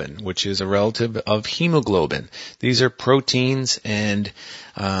myoglobin, which is a relative of hemoglobin. These are proteins, and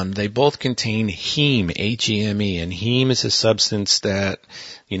they both contain heme, H-E-M-E, and heme is a substance that,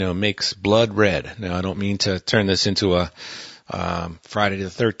 makes blood red. Now, I don't mean to turn this into a Friday the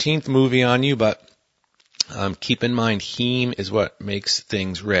 13th movie on you, but keep in mind, heme is what makes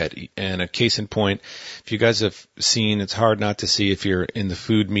things red. And a case in point, if you guys have seen, it's hard not to see if you're in the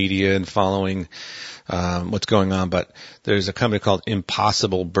food media and following what's going on, but there's a company called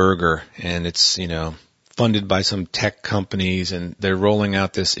Impossible Burger, and it's, funded by some tech companies, and they're rolling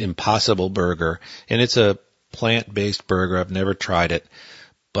out this Impossible Burger, and it's a plant-based burger. I've never tried it,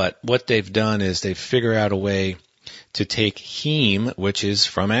 but what they've done is they've figured out a way to take heme, which is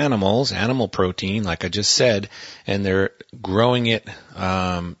from animals, animal protein, like I just said, and they're growing it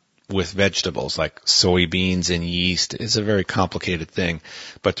with vegetables like soybeans and yeast. It's a very complicated thing,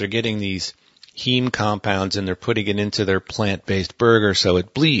 but they're getting these heme compounds and they're putting it into their plant-based burger so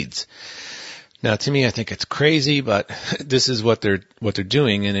it bleeds. Now, to me, I think it's crazy, but this is what they're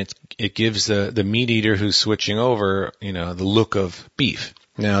doing, and it gives the meat eater who's switching over, the look of beef.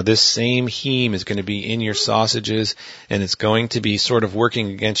 Now, this same heme is going to be in your sausages, and it's going to be sort of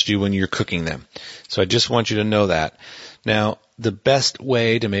working against you when you're cooking them. So I just want you to know that. Now, the best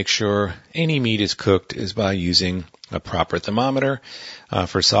way to make sure any meat is cooked is by using a proper thermometer.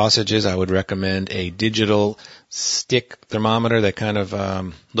 For sausages, I would recommend a digital stick thermometer that kind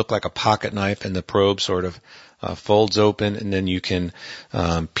of look like a pocket knife, and the probe sort of folds open, and then you can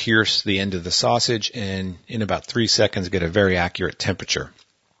pierce the end of the sausage, and in about 3 seconds get a very accurate temperature.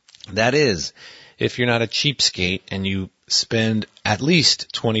 That is, if you're not a cheapskate and you spend at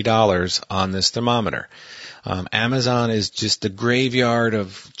least $20 on this thermometer. Amazon is just the graveyard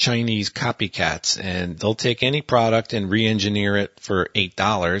of Chinese copycats, and they'll take any product and re-engineer it for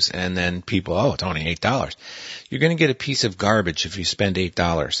 $8, and then people, it's only $8. You're going to get a piece of garbage if you spend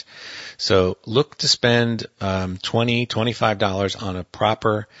 $8. So look to spend $20, $25 on a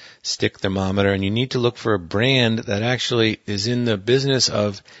proper stick thermometer, and you need to look for a brand that actually is in the business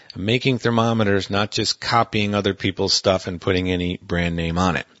of making thermometers, not just copying other people's stuff and putting any brand name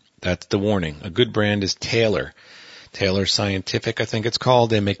on it. That's the warning. A good brand is Taylor. Taylor Scientific, I think it's called.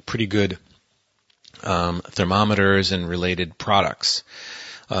 They make pretty good thermometers and related products.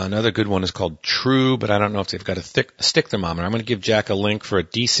 Another good one is called True, but I don't know if they've got a stick thermometer. I'm going to give Jack a link for a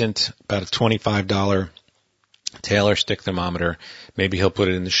decent, about a $25 Taylor stick thermometer. Maybe he'll put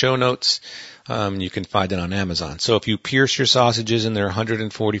it in the show notes. You can find it on Amazon. So if you pierce your sausages and they're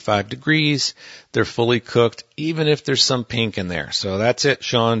 145 degrees, they're fully cooked, even if there's some pink in there. So that's it,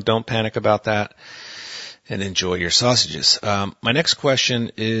 Sean. Don't panic about that, and enjoy your sausages. My next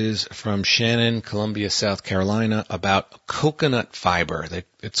question is from Shannon, Columbia, South Carolina, about coconut fiber.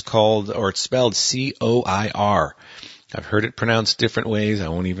 It's spelled C-O-I-R. I've heard it pronounced different ways. I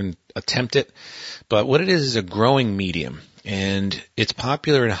won't even attempt it. But what it is a growing medium, and it's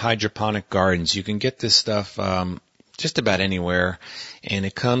popular in hydroponic gardens. You can get this stuff just about anywhere, and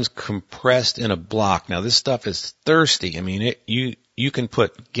it comes compressed in a block. Now, this stuff is thirsty. I mean, you can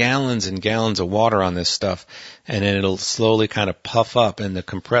put gallons and gallons of water on this stuff, and then it'll slowly kind of puff up, and the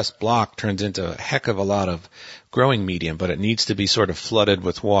compressed block turns into a heck of a lot of growing medium, but it needs to be sort of flooded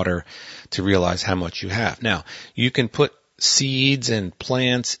with water to realize how much you have. Now, you can put seeds and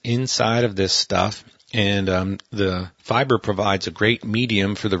plants inside of this stuff, and the fiber provides a great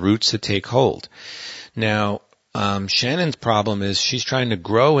medium for the roots to take hold. Now, Shannon's problem is she's trying to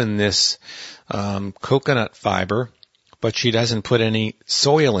grow in this coconut fiber, but she doesn't put any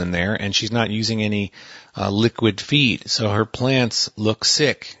soil in there, and she's not using any liquid feed. So her plants look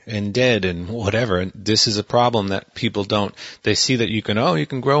sick and dead and whatever. And this is a problem that people don't. They see that you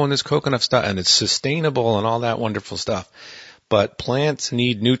can grow in this coconut stuff, and it's sustainable and all that wonderful stuff. But plants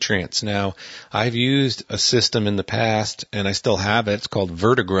need nutrients. Now, I've used a system in the past, and I still have it. It's called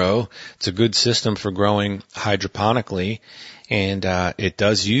Vertigrow. It's a good system for growing hydroponically, and it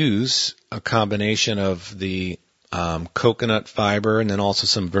does use a combination of the coconut fiber and then also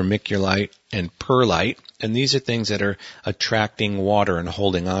some vermiculite and perlite. And these are things that are attracting water and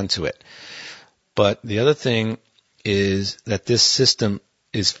holding on to it. But the other thing is that this system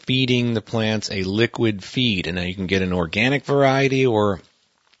is feeding the plants a liquid feed. And now you can get an organic variety or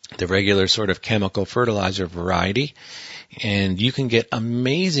the regular sort of chemical fertilizer variety, and you can get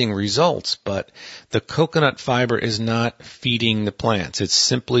amazing results. But the coconut fiber is not feeding the plants. It's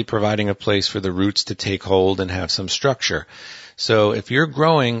simply providing a place for the roots to take hold and have some structure. So if you're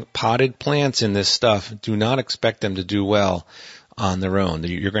growing potted plants in this stuff, do not expect them to do well on their own.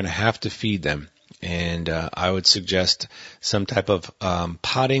 You're going to have to feed them. And I would suggest some type of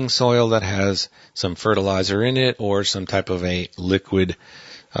potting soil that has some fertilizer in it or some type of a liquid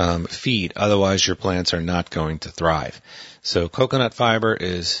feed. Otherwise, your plants are not going to thrive. So coconut fiber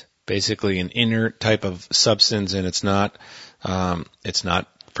is basically an inert type of substance, and it's not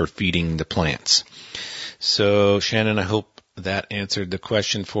for feeding the plants. So Shannon, I hope that answered the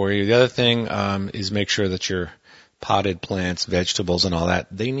question for you. The other thing is make sure that your potted plants, vegetables, and all that,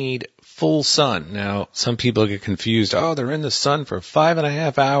 they need full sun. Now, some people get confused. Oh, they're in the sun for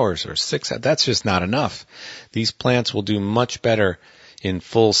 5.5 hours or 6. That's just not enough. These plants will do much better in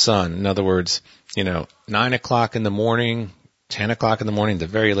full sun. In other words, 9 o'clock in the morning, 10 o'clock in the morning, the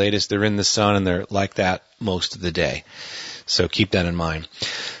very latest, they're in the sun, and they're like that most of the day. So keep that in mind.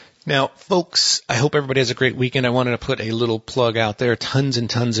 Now, folks, I hope everybody has a great weekend. I wanted to put a little plug out there. Tons and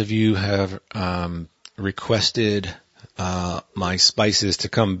tons of you have requested my spices to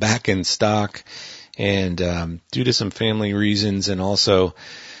come back in stock, and due to some family reasons and also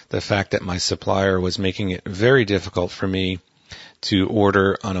the fact that my supplier was making it very difficult for me to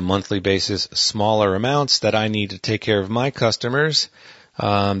order on a monthly basis smaller amounts that I need to take care of my customers,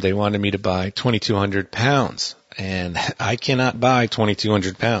 they wanted me to buy 2,200 pounds, and I cannot buy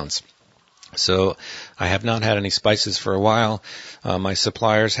 2,200 pounds. So I have not had any spices for a while. My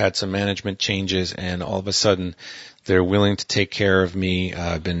suppliers had some management changes, and all of a sudden they're willing to take care of me.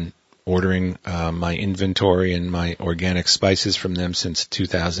 I've been ordering my inventory and my organic spices from them since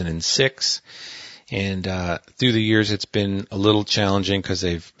 2006. And through the years it's been a little challenging because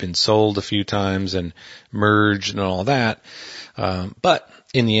they've been sold a few times and merged and all that. But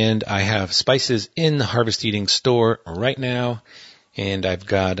in the end, I have spices in the Harvest Eating store right now. And I've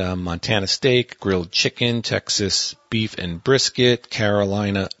got Montana steak, grilled chicken, Texas beef and brisket,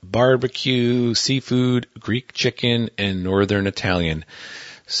 Carolina barbecue, seafood, Greek chicken, and Northern Italian.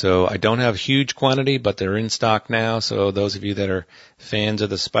 So I don't have huge quantity, but they're in stock now. So those of you that are fans of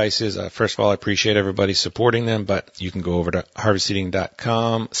the spices, first of all, I appreciate everybody supporting them, but you can go over to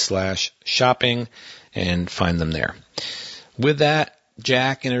harvesteating.com/shopping and find them there. With that,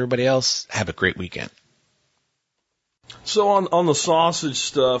 Jack and everybody else, have a great weekend. So on the sausage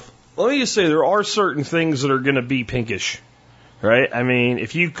stuff, let me just say there are certain things that are going to be pinkish, right? I mean,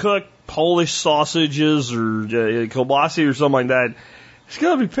 if you cook Polish sausages or kielbasa or something like that, it's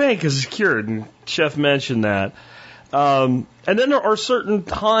going to be pink because it's cured, and Chef mentioned that. And then there are certain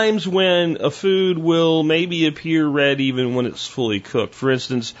times when a food will maybe appear red even when it's fully cooked. For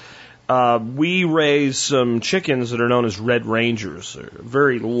instance, we raise some chickens that are known as Red Rangers. They're a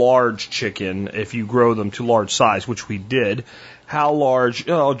very large chicken if you grow them to large size, which we did. How large?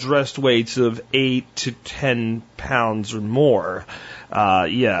 Dressed weights of 8 to 10 pounds or more.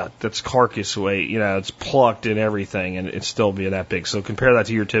 That's carcass weight. It's plucked and everything, and it's still being that big. So compare that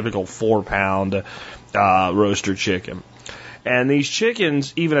to your typical 4-pound roaster chicken. And these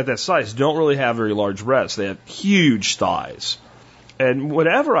chickens, even at that size, don't really have very large breasts. They have huge thighs. And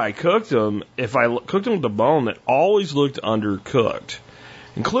whenever I cooked them, if I cooked them with the bone, it always looked undercooked.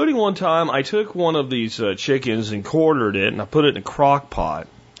 Including one time, I took one of these chickens and quartered it, and I put it in a crock pot.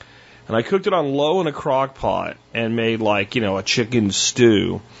 And I cooked it on low in a crock pot and made a chicken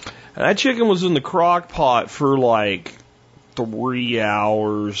stew. And that chicken was in the crock pot for 3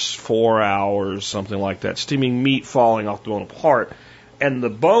 hours, 4 hours, something like that. Steaming meat falling off the bone apart. And the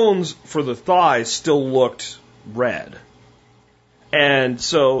bones for the thighs still looked red. And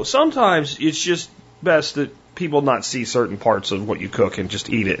so sometimes it's just best that people not see certain parts of what you cook and just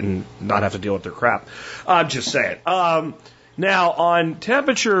eat it and not have to deal with their crap. I'm just saying. Now, on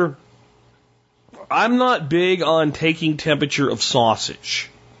temperature, I'm not big on taking temperature of sausage.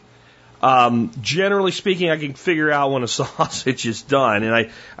 Generally speaking, I can figure out when a sausage is done, and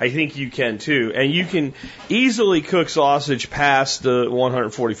I think you can too. And you can easily cook sausage past the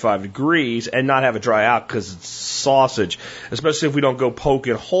 145 degrees and not have it dry out because it's sausage, especially if we don't go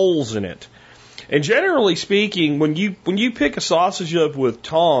poking holes in it. And generally speaking, when you pick a sausage up with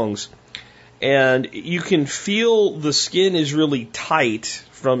tongs, and you can feel the skin is really tight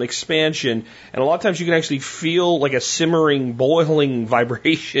from expansion, and a lot of times you can actually feel like a simmering, boiling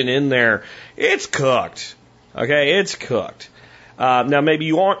vibration in there. It's cooked. Okay, it's cooked. Now, maybe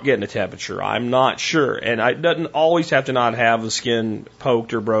you aren't getting a temperature. I'm not sure. And it doesn't always have to not have the skin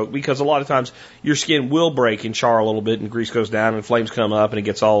poked or broke, because a lot of times your skin will break and char a little bit, and grease goes down, and flames come up, and it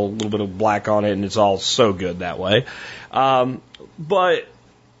gets all a little bit of black on it, and it's all so good that way. But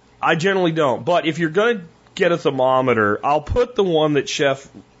I generally don't. But if you're going to get a thermometer, I'll put the one that Chef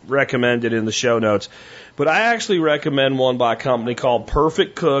recommended in the show notes. But I actually recommend one by a company called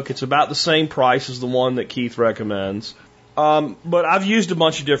Perfect Cook. It's about the same price as the one that Keith recommends. But I've used a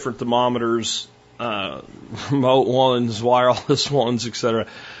bunch of different thermometers. remote ones, wireless ones, etc.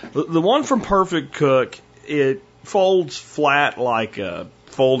 The one from Perfect Cook, it folds flat like a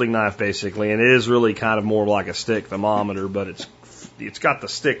folding knife, basically, and it is really kind of more like a stick thermometer, but it's got the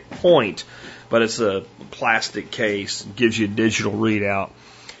stick point, but it's a plastic case. It gives you a digital readout.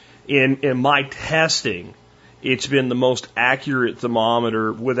 In my testing, it's been the most accurate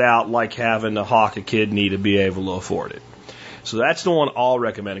thermometer without like having to hawk a kidney to be able to afford it. So that's the one I'll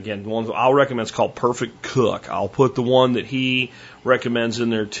recommend. Again, the one I'll recommend is called Perfect Cook. I'll put the one that he recommends in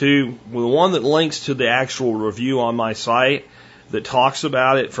there too. The one that links to the actual review on my site that talks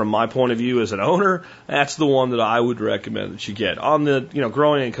about it from my point of view as an owner, that's the one that I would recommend that you get. On the,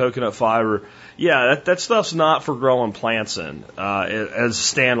 growing in coconut fiber, yeah, that stuff's not for growing plants in as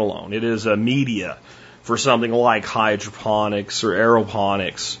a standalone. It is a media for something like hydroponics or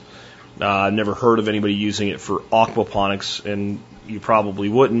aeroponics. I've never heard of anybody using it for aquaponics, and you probably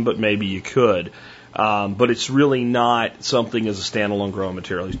wouldn't, but maybe you could. But it's really not something as a standalone growing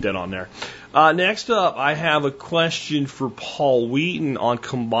material. He's dead on there. Next up, I have a question for Paul Wheaton on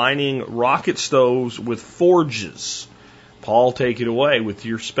combining rocket stoves with forges. Paul, take it away with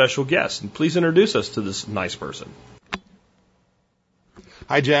your special guest, and please introduce us to this nice person.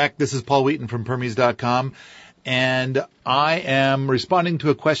 Hi, Jack. This is Paul Wheaton from Permies.com. And I am responding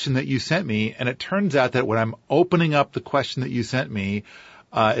to a question that you sent me, and it turns out that when I'm opening up the question that you sent me,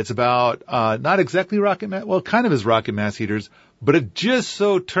 it's about not exactly kind of is rocket mass heaters, but it just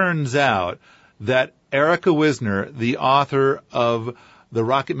so turns out that Erica Wisner, the author of the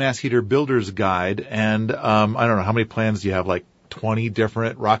Rocket Mass Heater Builder's Guide, and I don't know, how many plans do you have, like 20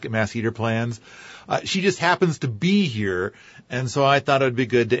 different rocket mass heater plans? She just happens to be here, and so I thought it would be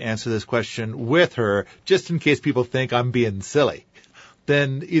good to answer this question with her, just in case people think I'm being silly.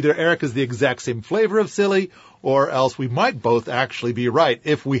 Then either Erica's the exact same flavor of silly, or else we might both actually be right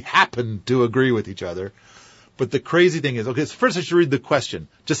if we happen to agree with each other. But the crazy thing is, okay, so first I should read the question.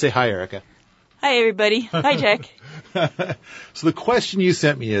 Just say hi, Erica. Hi, everybody. Hi, Jack. So the question you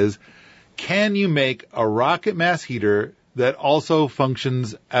sent me is, can you make a rocket mass heater that also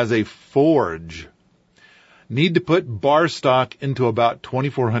functions as a forge? Need to put bar stock into about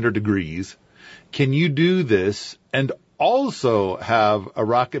 2400 degrees. Can you do this and also have a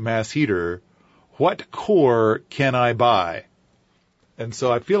rocket mass heater? What core can I buy? And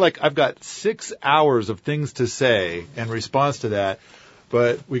so I feel like I've got 6 hours of things to say in response to that,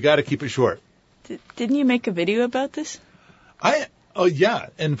 but we got to keep it short. Didn't you make a video about this? Oh yeah.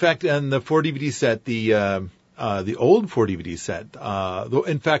 In fact, in the 4-DVD set, the old 4-DVD set,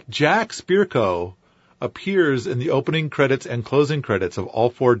 in fact, Jack Spirko appears in the opening credits and closing credits of all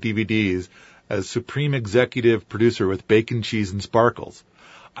 4 DVDs as Supreme Executive Producer with Bacon, Cheese, and Sparkles.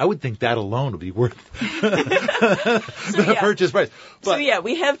 I would think that alone would be worth the purchase price. But,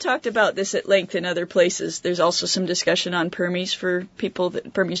 we have talked about this at length in other places. There's also some discussion on Permies for people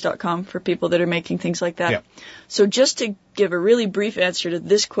Permies.com for people that are making things like that. Yeah. So just to give a really brief answer to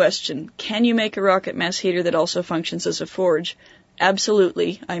this question, can you make a rocket mass heater that also functions as a forge?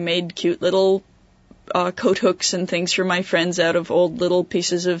 Absolutely. I made cute little coat hooks and things for my friends out of old little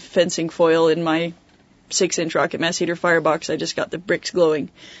pieces of fencing foil in my 6-inch rocket mass heater firebox. I just got the bricks glowing,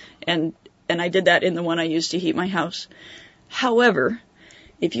 and I did that in the one I used to heat my house. However,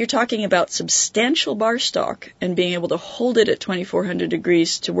 if you're talking about substantial bar stock and being able to hold it at 2400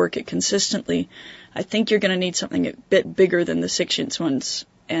 degrees to work it consistently, I think you're going to need something a bit bigger than the 6-inch ones,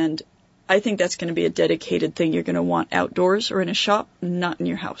 and I think that's going to be a dedicated thing you're going to want outdoors or in a shop, not in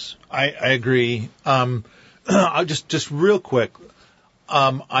your house. I agree. I'll just real quick.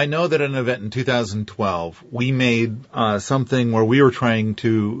 I know that at an event in 2012, we made something where we were trying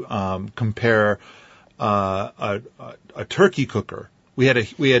to compare a turkey cooker. We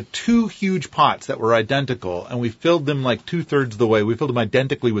had 2 huge pots that were identical, and we filled them like 2/3 of the way. We filled them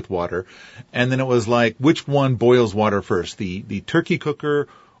identically with water, and then it was like, which one boils water first, the turkey cooker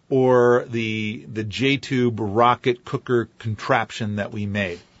or the J-tube rocket cooker contraption that we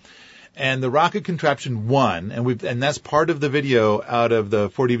made? And the rocket contraption won, and that's part of the video out of the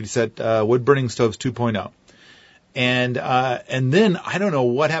 4-DVD set, Wood Burning Stoves 2.0. And then I don't know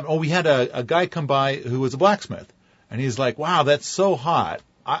what happened. Oh, we had a guy come by who was a blacksmith, and he's like, "Wow, that's so hot.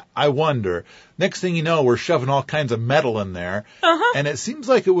 I wonder." Next thing you know, we're shoving all kinds of metal in there, and it seems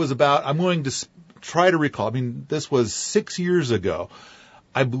like it was about. I'm going to try to recall. I mean, this was 6 years ago.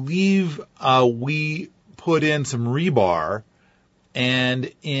 I believe we put in some rebar. And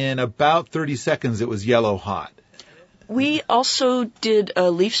in about 30 seconds, it was yellow hot. We also did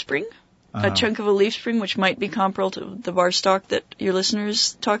a leaf spring, a chunk of a leaf spring, which might be comparable to the bar stock that your listener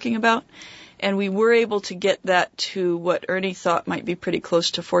is talking about. And we were able to get that to what Ernie thought might be pretty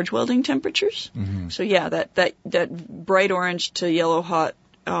close to forge welding temperatures. Mm-hmm. So yeah, that bright orange to yellow hot,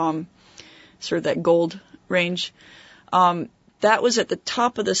 sort of that gold range, that was at the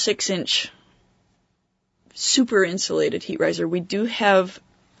top of the 6-inch super insulated heat riser. We do have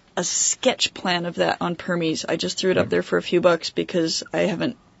a sketch plan of that on Permies. I just threw it up there for a few bucks because I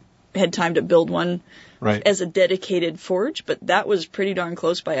haven't had time to build one as a dedicated forge, but that was pretty darn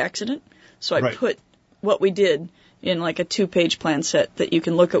close by accident. So I put what we did in like a 2-page plan set that you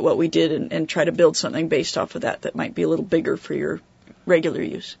can look at what we did and try to build something based off of that might be a little bigger for your regular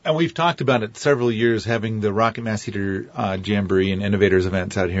use. And we've talked about it several years, having the Rocket Mass Heater Jamboree and Innovators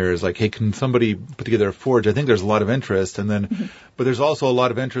events out here is like, hey, can somebody put together a forge? I think there's a lot of interest. And then, but there's also a lot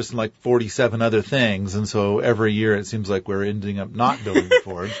of interest in like 47 other things. And so every year it seems like we're ending up not building the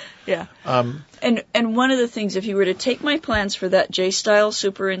forge. Yeah. And one of the things, if you were to take my plans for that J-style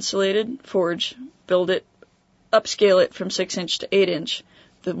super insulated forge, build it, upscale it from 6-inch to 8-inch,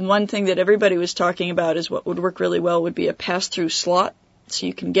 the one thing that everybody was talking about is what would work really well would be a pass-through slot, so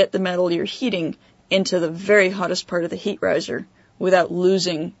you can get the metal you're heating into the very hottest part of the heat riser without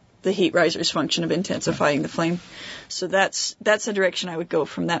losing the heat riser's function of intensifying the flame. So that's the direction I would go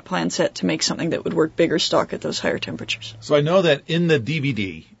from that plan set to make something that would work bigger stock at those higher temperatures. So I know that in the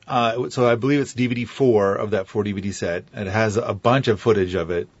DVD, so I believe it's DVD 4 of that 4 DVD set, it has a bunch of footage of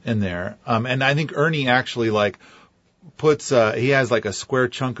it in there. And I think Ernie actually puts, he has like a square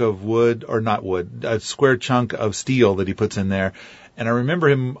chunk of wood, or not wood, a square chunk of steel that he puts in there. And I remember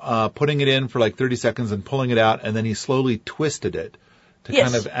him putting it in for like 30 seconds and pulling it out, and then he slowly twisted it to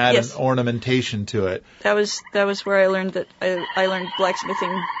kind of add an ornamentation to it. That was where I learned that I learned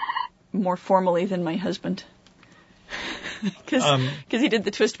blacksmithing more formally than my husband. Because he did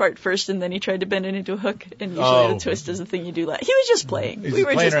the twist part first, and then he tried to bend it into a hook, and usually the twist is the thing you do last. He was just playing. We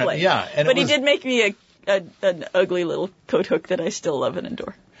were just playing. Yeah, but he did make me an ugly little coat hook that I still love and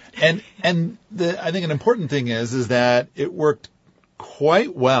adore. And I think an important thing is that it worked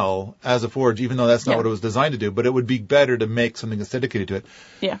quite well as a forge, even though that's not what it was designed to do, but it would be better to make something that's dedicated to it.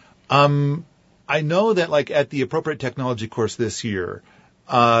 Yeah. I know that like at the appropriate technology course this year,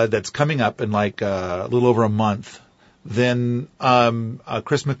 that's coming up in like a little over a month, then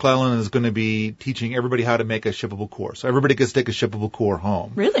Chris McClellan is going to be teaching everybody how to make a shippable core. So everybody gets to take a shippable core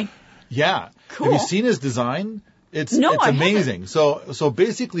home. Really? Yeah. Cool. Have you seen his design? It's I amazing. So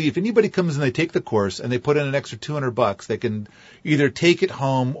basically, if anybody comes and they take the course and they put in an extra $200, they can either take it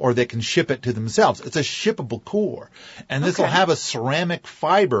home or they can ship it to themselves. It's a shippable core, and this will have a ceramic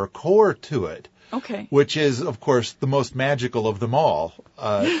fiber core to it. Okay. Which is, of course, the most magical of them all.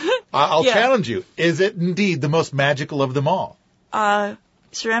 I'll challenge you. Is it indeed the most magical of them all?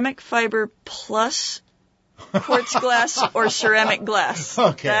 Ceramic fiber plus quartz glass or ceramic glass.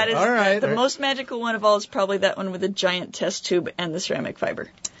 Okay. That is all right. The most magical one of all is probably that one with a giant test tube and the ceramic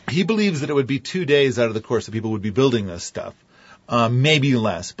fiber. He believes that it would be 2 days out of the course that people would be building this stuff. Maybe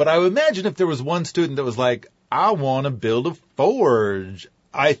less. But I would imagine if there was one student that was like, I want to build a forge,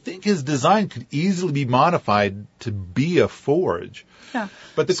 I think his design could easily be modified to be a forge. Yeah.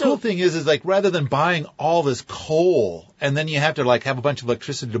 But the cool thing is like rather than buying all this coal and then you have to like have a bunch of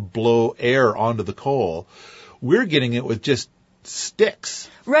electricity to blow air onto the coal, we're getting it with just sticks.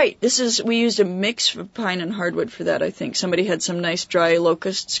 Right. We used a mix of pine and hardwood for that, I think. Somebody had some nice dry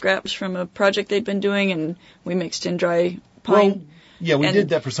locust scraps from a project they'd been doing, and we mixed in dry pine. Well, yeah, we did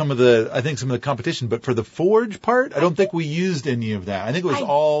that for some of the competition, but for the forge part, I don't think we used any of that. I think it was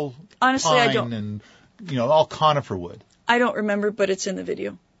all honestly, pine and, all conifer wood. I don't remember, but it's in the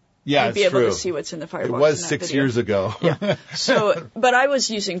video. Yeah, You'd be able to see what's in the firebox. It was 6 years ago. Yeah. But I was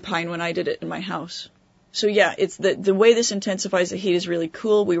using pine when I did it in my house. So yeah, it's the way this intensifies the heat is really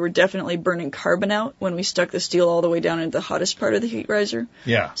cool. We were definitely burning carbon out when we stuck the steel all the way down into the hottest part of the heat riser.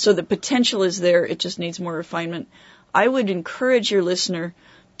 Yeah. So the potential is there. It just needs more refinement. I would encourage your listener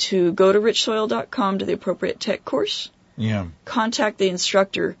to go to richsoil.com to the appropriate tech course. Yeah. Contact the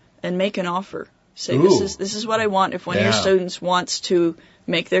instructor and make an offer. Say, this is what I want. If one of your students wants to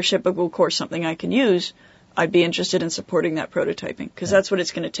make their shippable core something I can use, I'd be interested in supporting that prototyping, because that's what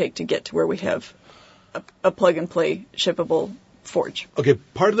it's going to take to get to where we have a plug-and-play shippable forge. Okay,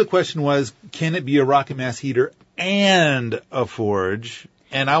 part of the question was, can it be a rocket mass heater and a forge?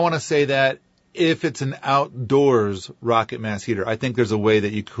 And I want to say that if it's an outdoors rocket mass heater, I think there's a way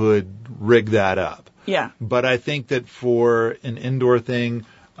that you could rig that up. Yeah. But I think that for an indoor thing,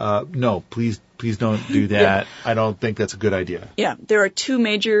 no, please don't do that. I don't think that's a good idea. Yeah, there are two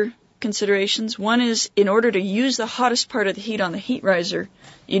major considerations. One is, in order to use the hottest part of the heat on the heat riser,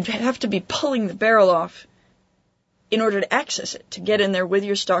 you'd have to be pulling the barrel off in order to access it, to get in there with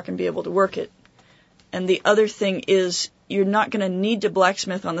your stock and be able to work it. And the other thing is, you're not going to need to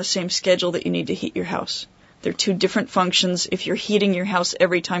blacksmith on the same schedule that you need to heat your house. They're two different functions. If you're heating your house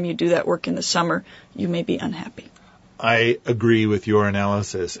every time you do that work in the summer, you may be unhappy. I agree with your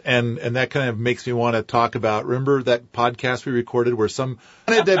analysis. And that kind of makes me want to talk about, remember that podcast we recorded where some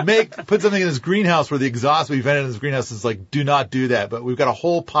put something in his greenhouse where the exhaust we vented in his greenhouse is like, do not do that. But we've got a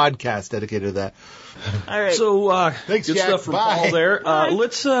whole podcast dedicated to that. All right. So, thanks, good Jack. stuff from Bye. Paul there.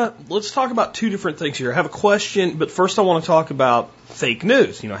 Let's talk about two different things here. I have a question, but first I want to talk about fake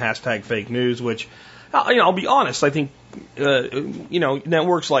news, hashtag fake news, which, I'll be honest, I think,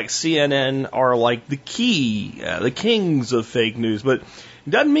 networks like CNN are like the kings of fake news, but it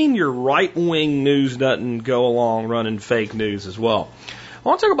doesn't mean your right-wing news doesn't go along running fake news as well. I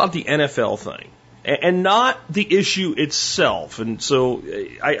want to talk about the NFL thing and not the issue itself. And so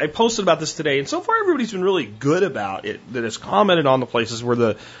I posted about this today, and so far everybody's been really good about it, that has commented on the places where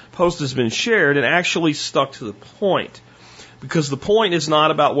the post has been shared and actually stuck to the point. Because the point is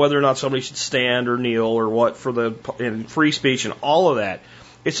not about whether or not somebody should stand or kneel or what in free speech and all of that.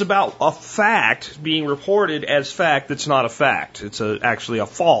 It's about a fact being reported as fact that's not a fact. It's actually a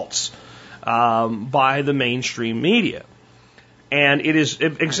false by the mainstream media. And it is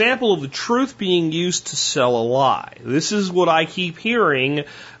an example of the truth being used to sell a lie. This is what I keep hearing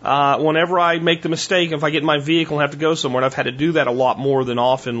whenever I make the mistake. If I get in my vehicle and have to go somewhere, and I've had to do that a lot more than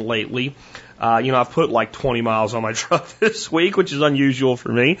often lately. I've put like 20 miles on my truck this week, which is unusual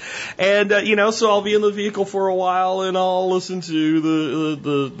for me. And, so I'll be in the vehicle for a while and I'll listen to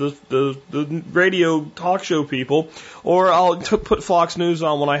the radio talk show people, or I'll put Fox News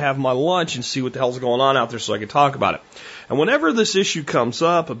on when I have my lunch and see what the hell's going on out there so I can talk about it. And whenever this issue comes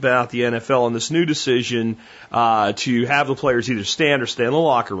up about the NFL and this new decision to have the players either stand or stay in the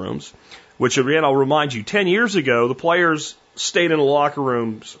locker rooms, which again, I'll remind you, 10 years ago, the players stayed in the locker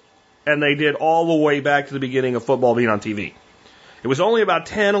rooms and they did all the way back to the beginning of football being on TV. It was only about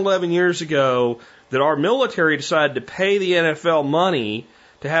 10, 11 years ago that our military decided to pay the NFL money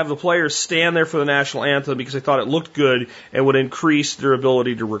to have the players stand there for the national anthem because they thought it looked good and would increase their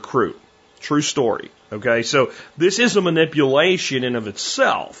ability to recruit. True story. Okay, so this is a manipulation in of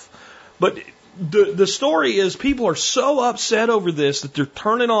itself. But the story is people are so upset over this that they're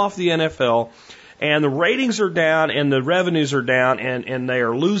turning off the NFL, and the ratings are down and the revenues are down, and they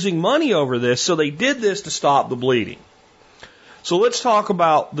are losing money over this. So they did this to stop the bleeding. So let's talk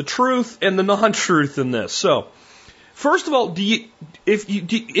about the truth and the non-truth in this. So first of all, if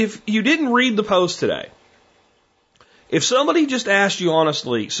you didn't read the post today, if somebody just asked you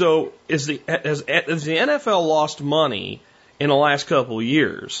honestly, so has the NFL lost money in the last couple of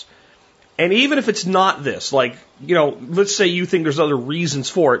years? And even if it's not this, let's say you think there's other reasons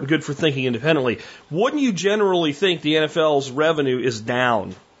for it, and good for thinking independently, wouldn't you generally think the NFL's revenue is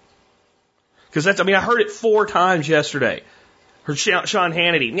down? Because I heard it 4 times yesterday. Heard Sean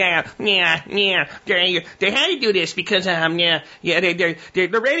Hannity, they had to do this because,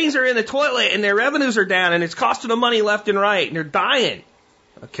 their ratings are in the toilet and their revenues are down and it's costing them money left and right and they're dying.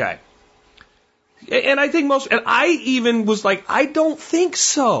 Okay. And I think and I even was like, I don't think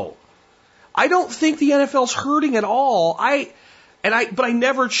so. I don't think the NFL's hurting at all. But I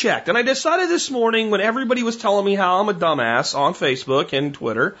never checked. And I decided this morning when everybody was telling me how I'm a dumbass on Facebook and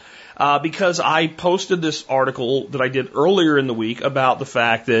Twitter, because I posted this article that I did earlier in the week about the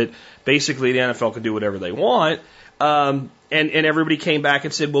fact that basically the NFL can do whatever they want. And everybody came back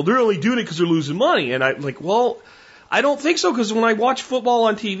and said, well, they're only doing it because they're losing money. And I'm like, well, I don't think so, because when I watch football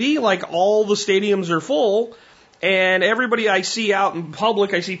on TV, all the stadiums are full. And everybody I see out in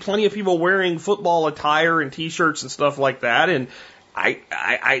public, I see plenty of people wearing football attire and T-shirts and stuff like that. And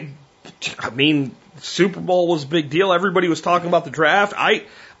I mean, Super Bowl was a big deal. Everybody was talking about the draft. I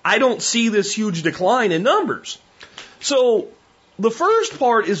don't see this huge decline in numbers. So the first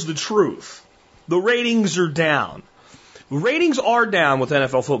part is the truth. The ratings are down. Ratings are down with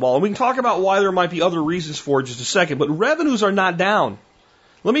NFL football. And we can talk about why there might be other reasons for it in just a second. But revenues are not down.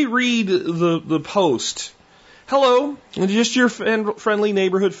 Let me read the post. Hello, just your friendly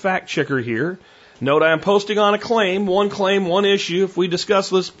neighborhood fact checker here. Note I am posting on a claim, one issue. If we discuss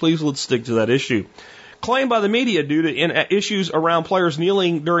this, please let's stick to that issue. Claim by the media due to issues around players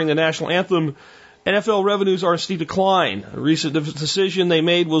kneeling during the national anthem, NFL revenues are in steep decline. A recent decision they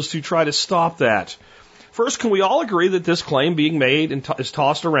made was to try to stop that. First, can we all agree that this claim being made and is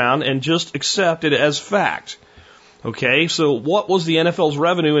tossed around and just accept it as fact? Okay, so what was the NFL's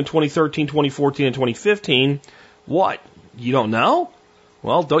revenue in 2013, 2014, and 2015? What? You don't know?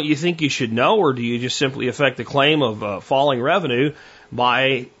 Well, don't you think you should know, or do you just simply affect the claim of falling revenue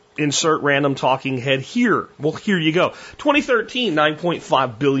by insert random talking head here. Well, here you go. 2013,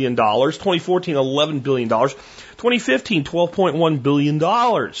 $9.5 billion. 2014, $11 billion. 2015, $12.1 billion.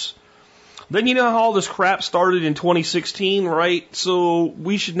 Then you know how all this crap started in 2016, right? So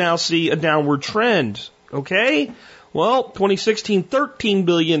we should now see a downward trend, okay? Well, 2016, $13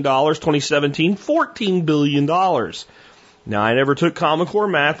 billion. 2017, $14 billion. Now, I never took Common Core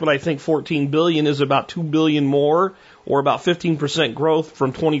math, but I think $14 billion is about $2 billion more, or about 15% growth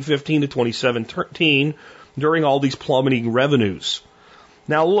from 2015 to 2017 during all these plummeting revenues.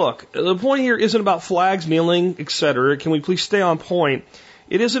 Now, look, the point here isn't about flags, kneeling, etc. Can we please stay on point?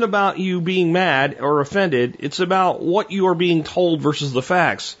 It isn't about you being mad or offended. It's about what you are being told versus the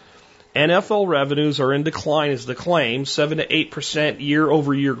facts. NFL revenues are in decline is the claim, 7 to 8%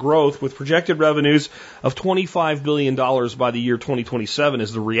 year-over-year growth with projected revenues of $25 billion by the year 2027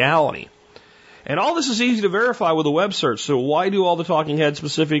 is the reality. And all this is easy to verify with a web search, so why do all the talking heads,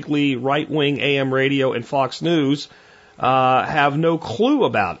 specifically right-wing AM radio and Fox News, have no clue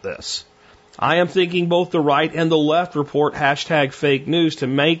about this? I am thinking both the right and the left report hashtag fake news to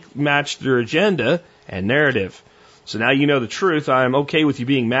match their agenda and narrative. So now you know the truth. I'm okay with you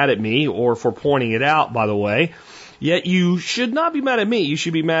being mad at me or for pointing it out, by the way. Yet you should not be mad at me. You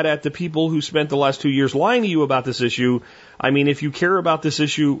should be mad at the people who spent the last 2 years lying to you about this issue. I mean, if you care about this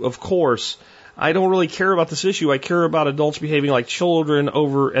issue, of course. I don't really care about this issue. I care about adults behaving like children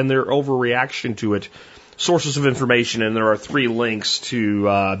and their overreaction to it. Sources of information, and there are 3 links to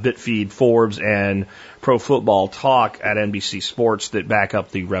BitFeed, Forbes, and Pro Football Talk at NBC Sports that back up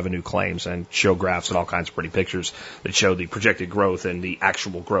the revenue claims and show graphs and all kinds of pretty pictures that show the projected growth and the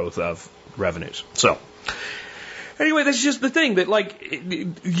actual growth of revenues. So, anyway, that's just the thing that,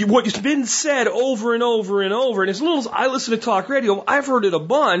 what's been said over and over and over, and as little as I listen to talk radio, I've heard it a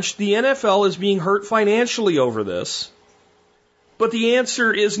bunch, the NFL is being hurt financially over this. But the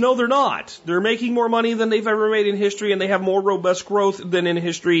answer is no, they're not. They're making more money than they've ever made in history, and they have more robust growth than in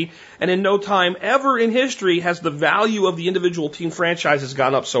history. And in no time ever in history has the value of the individual team franchises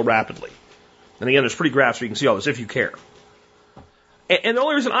gone up so rapidly. And again, there's pretty graphs where you can see all this if you care. And the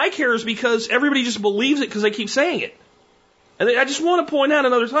only reason I care is because everybody just believes it because they keep saying it. And I just want to point out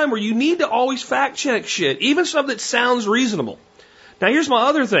another time where you need to always fact check shit, even stuff that sounds reasonable. Now, here's my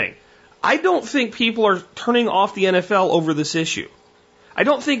other thing. I don't think people are turning off the NFL over this issue. I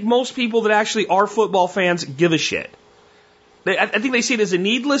don't think most people that actually are football fans give a shit. I think they see it as a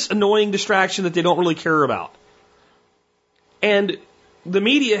needless, annoying distraction that they don't really care about. And the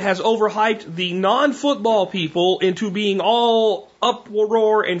media has overhyped the non-football people into being all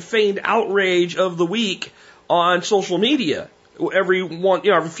uproar and feigned outrage of the week on social media. Every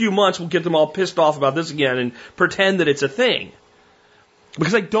few months we'll get them all pissed off about this again and pretend that it's a thing.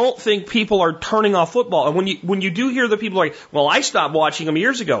 Because I don't think people are turning off football. And when you do hear the people like, well, I stopped watching them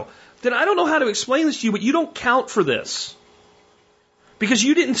years ago, then I don't know how to explain this to you, but you don't count for this. Because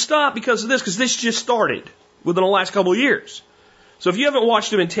you didn't stop because of this, because this just started within the last couple of years. So if you haven't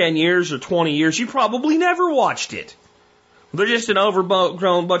watched them in 10 years or 20 years, you probably never watched it. They're just a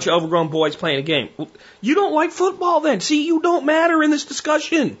bunch of overgrown boys playing a game. You don't like football then. See, you don't matter in this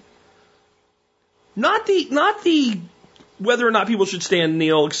discussion. Not the whether or not people should stand,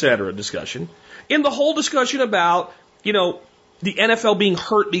 kneel, etc. discussion. In the whole discussion about, the NFL being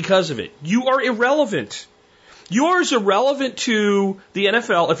hurt because of it. You are irrelevant. You are as irrelevant to the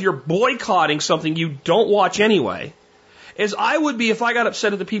NFL if you're boycotting something you don't watch anyway, as I would be if I got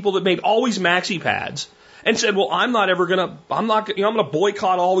upset at the people that made Always Maxi Pads and said, well, I'm going to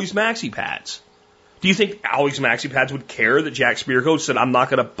boycott Always Maxi Pads. Do you think Always Maxi Pads would care that Jack Spirko said, I'm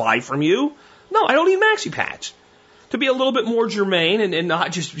not going to buy from you? No, I don't need Maxi Pads. To be a little bit more germane and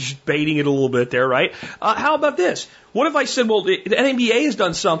not just baiting it a little bit there, right? How about this? What if I said, well, the NBA has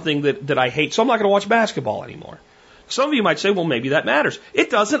done something that I hate, so I'm not going to watch basketball anymore? Some of you might say, well, maybe that matters. It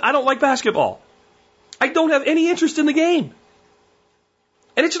doesn't. I don't like basketball. I don't have any interest in the game.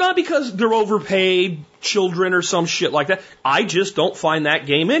 And it's not because they're overpaid children or some shit like that. I just don't find that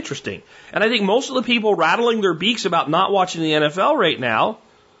game interesting. And I think most of the people rattling their beaks about not watching the NFL right now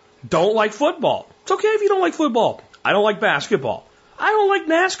don't like football. It's okay if you don't like football. I don't like basketball. I don't like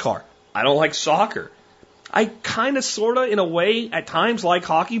NASCAR. I don't like soccer. I kind of, sort of, in a way, at times like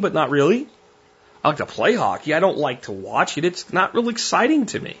hockey, but not really. I like to play hockey. I don't like to watch it. It's not really exciting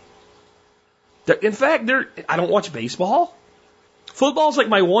to me. In fact, I don't watch baseball. Football's like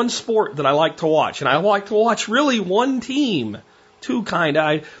my one sport that I like to watch. And I like to watch really one team. Two kind.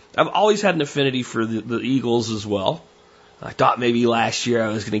 I've always had an affinity for the Eagles as well. I thought maybe last year I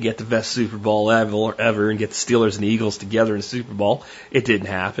was going to get the best Super Bowl ever and get the Steelers and the Eagles together in the Super Bowl. It didn't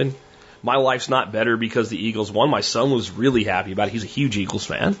happen. My life's not better because the Eagles won. My son was really happy about it. He's a huge Eagles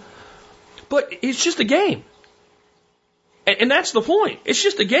fan. But it's just a game. And that's the point. It's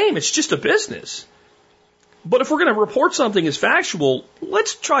just a game. It's just a business. But if we're going to report something as factual,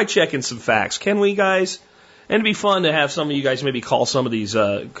 let's try checking some facts. Can we, guys? And it'd be fun to have some of you guys maybe call some of these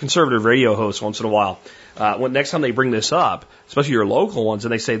conservative radio hosts once in a while. When next time they bring this up, especially your local ones,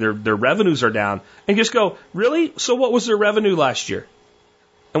 and they say their revenues are down, and just go, really? So what was their revenue last year?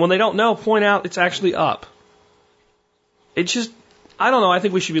 And when they don't know, point out it's actually up. It's just, I don't know. I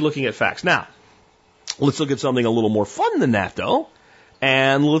think we should be looking at facts. Now, let's look at something a little more fun than that, though.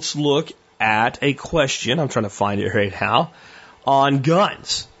 And let's look at a question. I'm trying to find it right now. On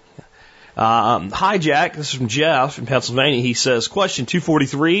guns. Hi, Jack. This is from Jeff in Pennsylvania. He says, question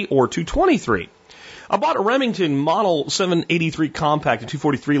 243 or 223. I bought a Remington Model 783 Compact at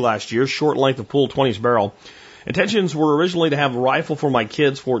 243 last year, short length of pull, 20s barrel. Intentions were originally to have a rifle for my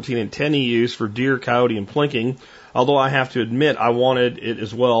kids, 14 and 10 to use for deer, coyote, and plinking, although I have to admit I wanted it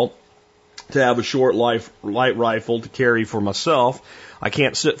as well to have a short light rifle to carry for myself. I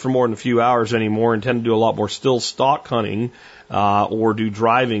can't sit for more than a few hours anymore and tend to do a lot more still stock hunting or do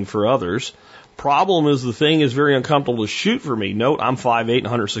driving for others. Problem is the thing is very uncomfortable to shoot for me. Note, I'm 5'8" and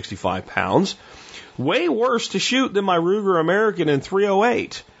 165 pounds. Way worse to shoot than my Ruger American in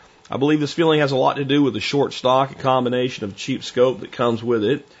 .308. I believe this feeling has a lot to do with the short stock, a combination of cheap scope that comes with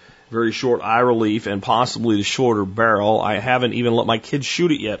it, very short eye relief, and possibly the shorter barrel. I haven't even let my kids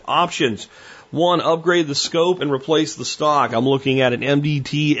shoot it yet. Options. 1, upgrade the scope and replace the stock. I'm looking at an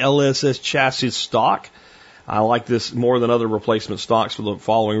MDT LSS chassis stock. I like this more than other replacement stocks for the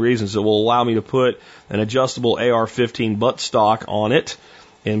following reasons. It will allow me to put an adjustable AR-15 butt stock on it,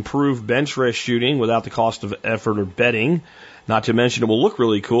 improve bench rest shooting without the cost of effort or bedding. Not to mention it will look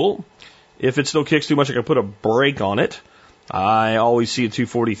really cool. If it still kicks too much, I can put a brake on it. I always see a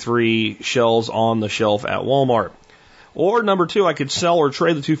 243 shells on the shelf at Walmart. Or number 2, I could sell or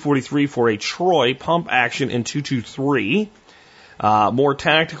trade the 243 for a Troy pump action in 223. More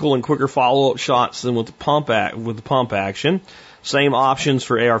tactical and quicker follow-up shots than with the pump action. Same options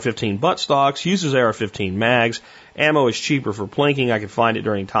for AR-15 butt stocks. Uses AR-15 mags. Ammo is cheaper for plinking. I can find it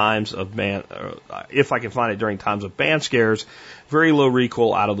during times of band scares. Very low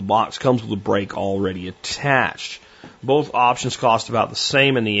recoil out of the box. Comes with a brake already attached. Both options cost about the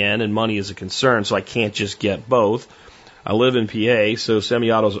same in the end, and money is a concern, so I can't just get both. I live in PA, so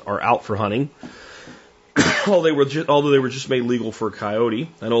semi-autos are out for hunting. Although they were just made legal for coyote.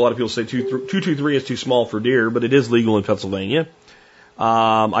 I know a lot of people say 223 is too small for deer, but it is legal in Pennsylvania.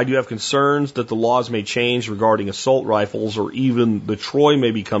 I do have concerns that the laws may change regarding assault rifles, or even the Troy may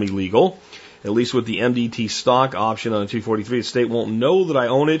become illegal. At least with the MDT stock option on a 243, the state won't know that I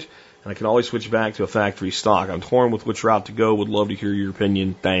own it, and I can always switch back to a factory stock. I'm torn with which route to go. Would love to hear your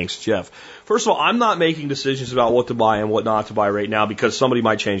opinion. Thanks, Jeff. First of all, I'm not making decisions about what to buy and what not to buy right now because somebody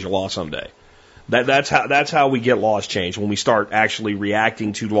might change the law someday. That's how we get laws changed, when we start actually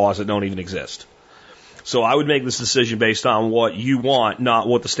reacting to laws that don't even exist. So I would make this decision based on what you want, not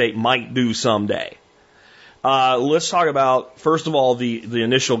what the state might do someday. Let's talk about, first of all, the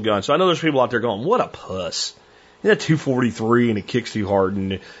initial gun. So I know there's people out there going, what a puss. It's a 243 and it kicks too hard,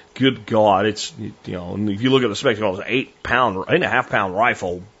 and good God, it's, and if you look at the specs, it's an 8.5 pound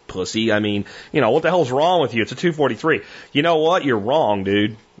rifle, pussy. I mean, what the hell's wrong with you? It's a 243. You know what? You're wrong,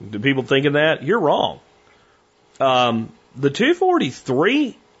 dude. Do people thinking that? You're wrong. The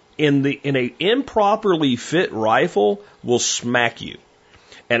 243 in a improperly fit rifle will smack you.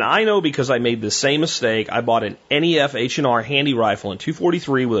 And I know because I made the same mistake. I bought an NEF H&R handy rifle in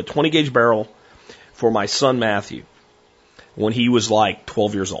 243 with a 20 gauge barrel for my son Matthew when he was like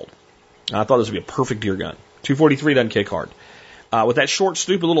 12 years old. And I thought this would be a perfect deer gun. 243 doesn't kick hard. With that short,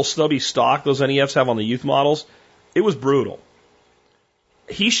 stupid little stubby stock those NEFs have on the youth models, it was brutal.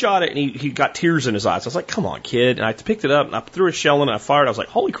 He shot it and he got tears in his eyes. I was like, come on, kid. And I picked it up and I threw a shell in and I fired. I was like,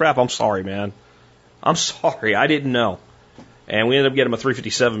 holy crap, I'm sorry, man. I'm sorry. I didn't know. And we ended up getting him a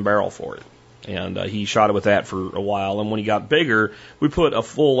 357 barrel for it. And he shot it with that for a while. And when he got bigger, we put a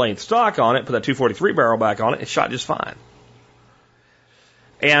full-length stock on it, put that 243 barrel back on it, it shot just fine.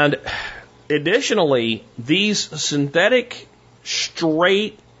 And additionally, these synthetic,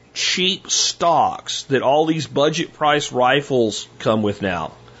 straight, cheap stocks that all these budget price rifles come with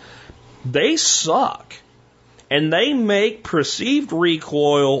now, they suck. And they make perceived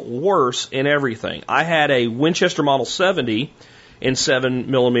recoil worse in everything. I had a Winchester Model 70 in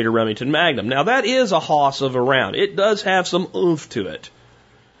 7mm Remington Magnum. Now, that is a hoss of a round. It does have some oomph to it.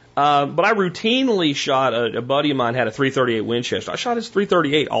 But I routinely shot, a buddy of mine had a .338 Winchester. I shot his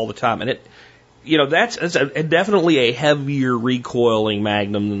 .338 all the time, and that's definitely a heavier recoiling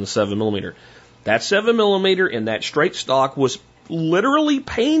Magnum than the 7mm. That 7mm in that straight stock was literally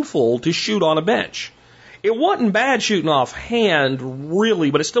painful to shoot on a bench. It wasn't bad shooting off hand,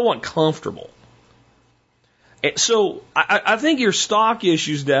 really, but it still wasn't comfortable. So I think your stock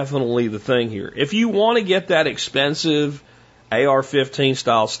issue is definitely the thing here. If you want to get that expensive AR-15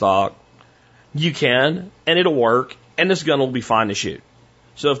 style stock, you can, and it'll work, and this gun will be fine to shoot.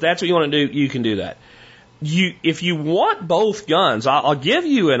 So if that's what you want to do, you can do that. If you want both guns, I'll give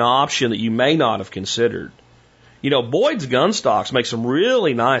you an option that you may not have considered. Boyd's Gun Stocks make some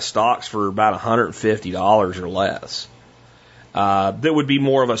really nice stocks for about $150 or less. That would be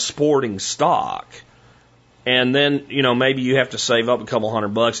more of a sporting stock. And then, maybe you have to save up a couple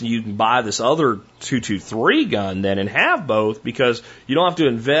 $100 and you can buy this other 223 gun then and have both, because you don't have to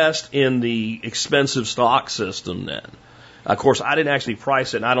invest in the expensive stock system then. Of course, I didn't actually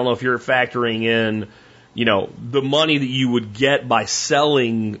price it, and I don't know if you're factoring in, the money that you would get by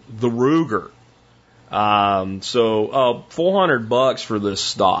selling the Ruger. So $400 for this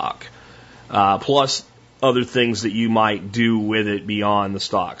stock, plus other things that you might do with it beyond the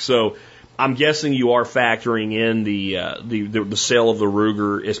stock. So I'm guessing you are factoring in the sale of the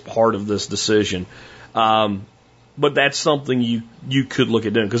Ruger as part of this decision. But that's something you could look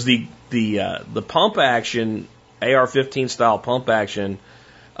at doing, because the pump action, AR-15 style pump action,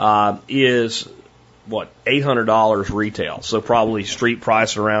 is $800 retail. So probably street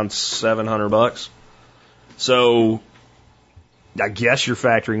price around $700. So I guess you're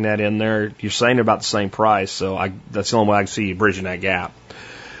factoring that in there. You're saying about the same price, so that's the only way I can see you bridging that gap.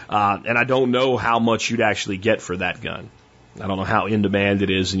 And I don't know how much you'd actually get for that gun. I don't know how in demand it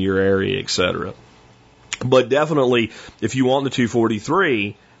is in your area, etc. But definitely, if you want the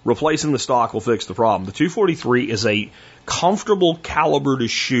 243, replacing the stock will fix the problem. The 243 is a comfortable caliber to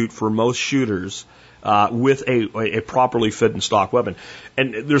shoot for most shooters with a properly fit and stock weapon.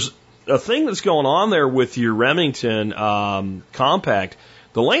 And there's a thing that's going on there with your Remington compact.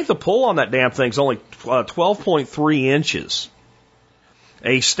 The length of pull on that damn thing is only 12.3 inches.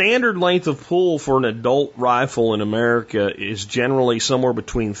 A standard length of pull for an adult rifle in America is generally somewhere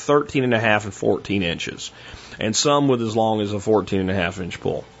between 13.5 and 14 inches, and some with as long as a 14.5 inch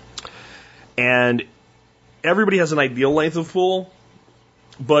pull. And everybody has an ideal length of pull,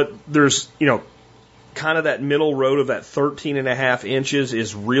 but there's, kind of that middle road of that 13.5 inches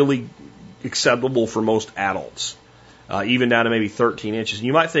is really acceptable for most adults, even down to maybe 13 inches. And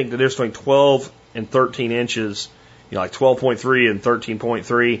you might think that there's between 12 and 13 inches, like 12.3 and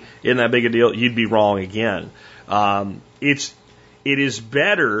 13.3, isn't that big a deal? You'd be wrong again. It is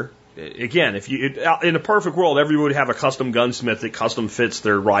better, again, in a perfect world, everyone would have a custom gunsmith that custom fits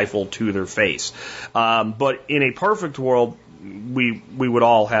their rifle to their face. But in a perfect world, we would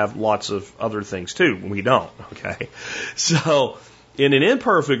all have lots of other things too. We don't, okay? So in an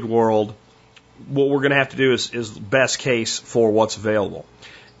imperfect world, what we're going to have to do is best case for what's available.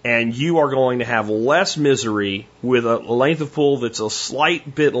 And you are going to have less misery with a length of pull that's a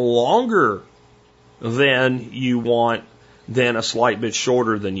slight bit longer than you want, than a slight bit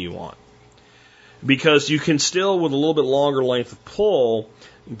shorter than you want. Because you can still, with a little bit longer length of pull,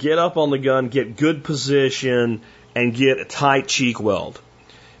 get up on the gun, get good position, and get a tight cheek weld.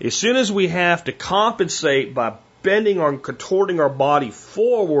 As soon as we have to compensate by contorting our body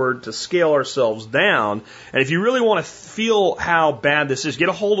forward to scale ourselves down, and if you really want to feel how bad this is, get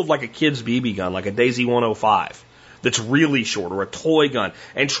a hold of like a kid's BB gun, like a Daisy 105, that's really short, or a toy gun,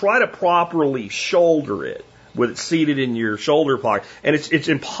 and try to properly shoulder it with it seated in your shoulder pocket, and it's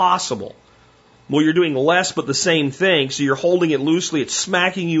impossible. Well, you're doing less but the same thing, so you're holding it loosely, it's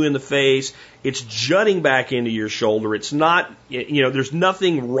smacking you in the face, it's jutting back into your shoulder, it's not, there's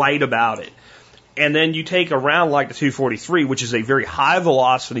nothing right about it. And then you take a round like the 243, which is a very high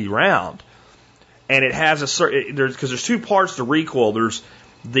velocity round, and it has a certain, because there's two parts to recoil. There's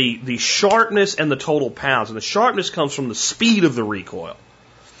the sharpness and the total pounds, and the sharpness comes from the speed of the recoil.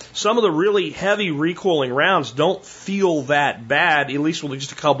 Some of the really heavy recoiling rounds don't feel that bad, at least with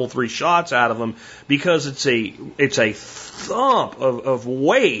just a couple, 3 shots out of them, because it's a thump of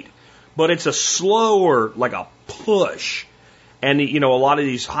weight, but it's a slower, like a push. And, a lot of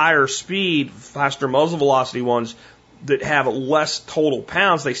these higher speed, faster muzzle velocity ones that have less total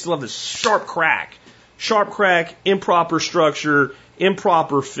pounds, they still have this sharp crack. Sharp crack, improper structure,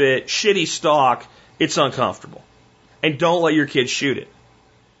 improper fit, shitty stock. It's uncomfortable. And don't let your kids shoot it.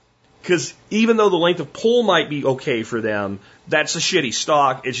 Because even though the length of pull might be okay for them, that's a shitty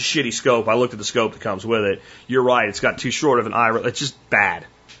stock, it's a shitty scope. I looked at the scope that comes with it. You're right, it's got too short of an eye. It's just bad.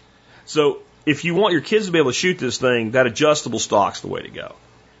 So if you want your kids to be able to shoot this thing, that adjustable stock's the way to go.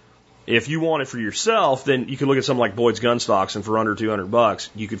 If you want it for yourself, then you can look at something like Boyd's gun stocks, and for under $200,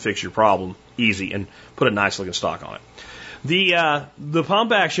 you could fix your problem easy and put a nice looking stock on it. The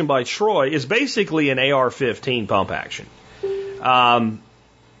pump action by Troy is basically an AR-15 pump action.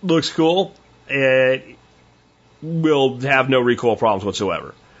 Looks cool. It will have no recoil problems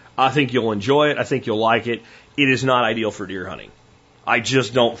whatsoever. I think you'll enjoy it. I think you'll like it. It is not ideal for deer hunting. I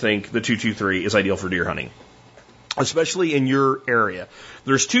just don't think the 223 is ideal for deer hunting, especially in your area.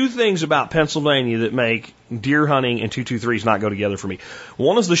 There's two things about Pennsylvania that make deer hunting and 223s not go together for me.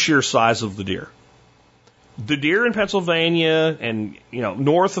 One is the sheer size of the deer. The deer in Pennsylvania and,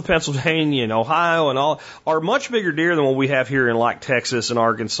 north of Pennsylvania and Ohio and all are much bigger deer than what we have here in like Texas and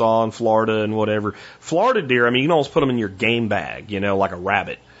Arkansas and Florida and whatever. Florida deer, you can almost put them in your game bag, like a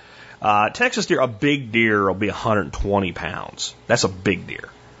rabbit. Texas deer, a big deer will be 120 pounds. That's a big deer.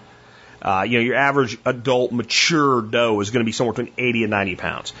 Your average adult mature doe is going to be somewhere between 80 and 90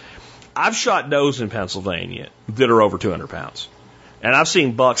 pounds. I've shot does in Pennsylvania that are over 200 pounds. And I've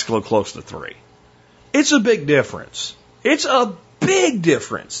seen bucks go close to 3. It's a big difference. It's a big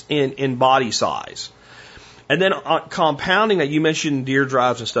difference in body size. And then compounding that, you mentioned deer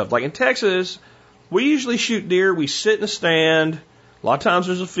drives and stuff. Like in Texas, we usually shoot deer. We sit in a stand. A lot of times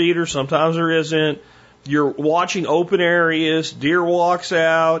there's a feeder. Sometimes there isn't. You're watching open areas. Deer walks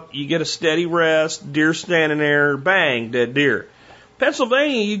out. You get a steady rest. Deer standing there. Bang, dead deer.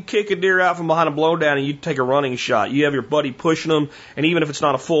 Pennsylvania, you kick a deer out from behind a blowdown and you take a running shot. You have your buddy pushing them, and even if it's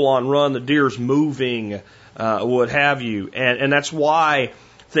not a full-on run, the deer's moving, what have you. And that's why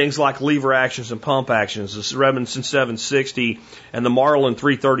things like lever actions and pump actions, the Remington 760 and the Marlin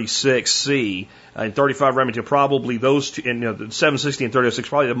 336C and 35 Remington, probably those two, and the 760 and 306,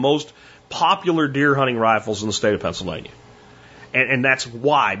 probably the most popular deer hunting rifles in the state of Pennsylvania. And that's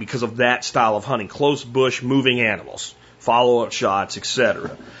why, because of that style of hunting, close bush, moving animals. Follow-up shots,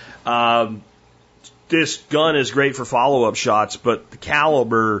 etc. This gun is great for follow-up shots, but the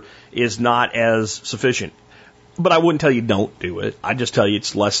caliber is not as sufficient. But I wouldn't tell you don't do it. I'd just tell you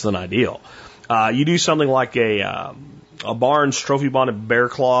it's less than ideal. You do something like a Barnes trophy bonded bear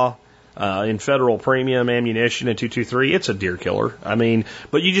claw in federal premium ammunition in 223. It's a deer killer.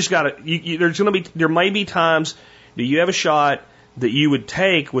 But you just got to. There may be times that you have a shot that you would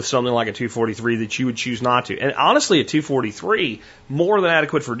take with something like a 243 that you would choose not to. And honestly, a 243, more than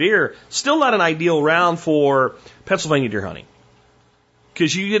adequate for deer, still not an ideal round for Pennsylvania deer hunting.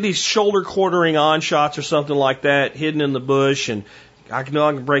 Because you get these shoulder quartering on shots or something like that hidden in the bush, and I know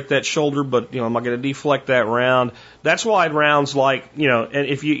I can break that shoulder, but am I going to deflect that round? That's why rounds like, and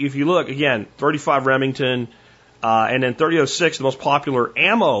if you look, again, 35 Remington, and then 3006, the most popular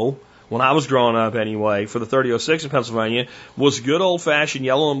ammo when I was growing up anyway, for the 3006 in Pennsylvania, was good old-fashioned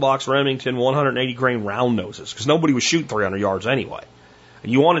yellow and box Remington 180 grain round noses, because nobody was shooting 300 yards anyway.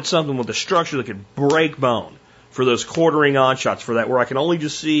 And you wanted something with a structure that could break bone for those quartering on shots, for that, where I can only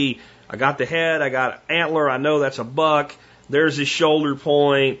just see, I got the head, I got antler, I know that's a buck, there's his shoulder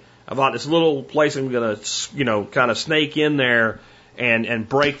point, I've got this little place I'm going to, kind of snake in there and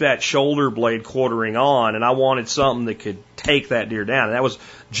break that shoulder blade quartering on, and I wanted something that could take that deer down. And that was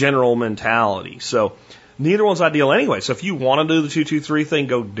general mentality. So neither one's ideal anyway. So if you want to do the 223 thing,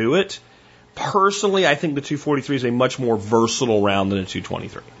 go do it. Personally, I think the 243 is a much more versatile round than a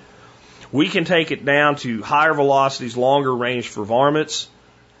 223. We can take it down to higher velocities, longer range for varmints,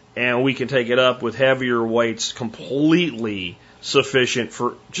 and we can take it up with heavier weights, completely sufficient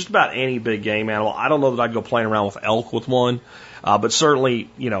for just about any big game animal. I don't know that I'd go playing around with elk with one. But certainly,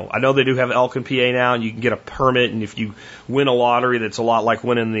 I know they do have elk in PA now, and you can get a permit, and if you win a lottery that's a lot like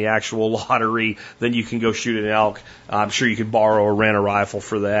winning the actual lottery, then you can go shoot an elk. I'm sure you could borrow or rent a rifle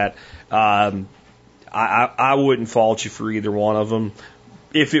for that. I wouldn't fault you for either one of them.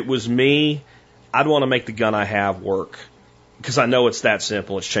 If it was me, I'd want to make the gun I have work, because I know it's that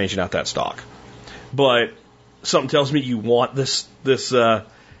simple. It's changing out that stock. But something tells me you want this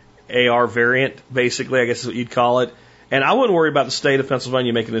AR variant, basically, I guess is what you'd call it. And I wouldn't worry about the state of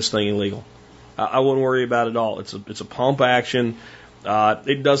Pennsylvania making this thing illegal. I wouldn't worry about it at all. It's a pump action.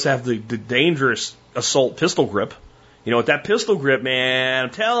 It does have the dangerous assault pistol grip. With that pistol grip, man, I'm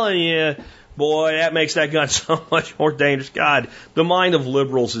telling you, boy, that makes that gun so much more dangerous. God, the mind of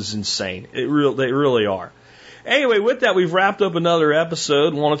liberals is insane. They really are. Anyway, with that, we've wrapped up another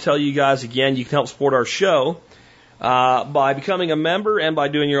episode. I want to tell you guys again, you can help support our show by becoming a member and by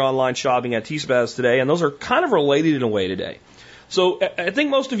doing your online shopping at T-Spaz today. And those are kind of related in a way today. So I think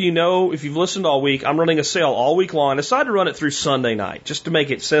most of you know, if you've listened all week, I'm running a sale all week long. I decided to run it through Sunday night, just to make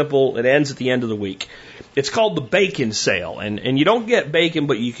it simple. It ends at the end of the week. It's called the bacon sale, and you don't get bacon,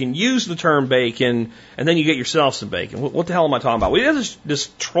 but you can use the term bacon, and then you get yourself some bacon. What the hell am I talking about? We had this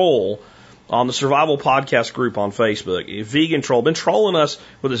troll on the Survival Podcast group on Facebook, a vegan troll, been trolling us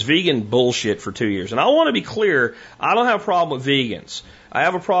with this vegan bullshit for 2 years. And I want to be clear, I don't have a problem with vegans. I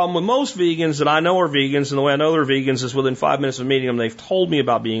have a problem with most vegans that I know are vegans, and the way I know they're vegans is within 5 minutes of meeting them, they've told me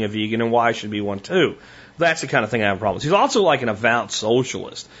about being a vegan and why I should be one too. That's the kind of thing I have a problem with. He's also like an avowed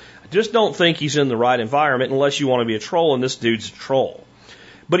socialist. I just don't think he's in the right environment unless you want to be a troll, and this dude's a troll.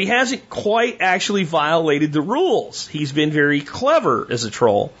 But he hasn't quite actually violated the rules. He's been very clever as a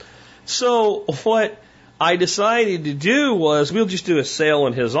troll. So what I decided to do was we'll just do a sale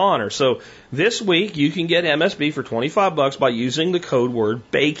in his honor. So this week you can get MSB for $25 by using the code word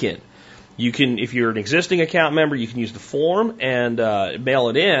BACON. You can, if you're an existing account member, you can use the form and mail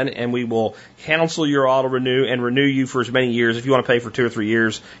it in, and we will cancel your auto renew and renew you for as many years. If you want to pay for 2 or 3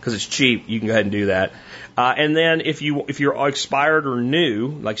 years because it's cheap, you can go ahead and do that. And then if you're expired or new,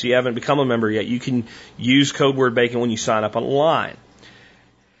 like so you haven't become a member yet, you can use code word BACON when you sign up online.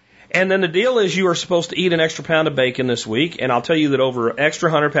 And then the deal is you are supposed to eat an extra pound of bacon this week, and I'll tell you that over an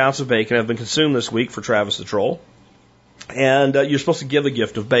extra 100 pounds of bacon have been consumed this week for Travis the Troll. And you're supposed to give a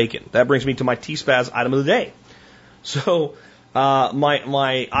gift of bacon. That brings me to my T-Spaz item of the day. So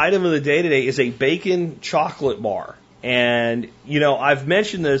my item of the day today is a bacon chocolate bar. And, you know, I've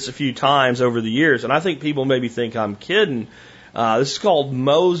mentioned this a few times over the years, and I think people maybe think I'm kidding. This is called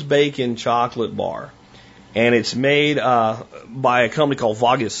Moe's Bacon Chocolate Bar. And it's made by a company called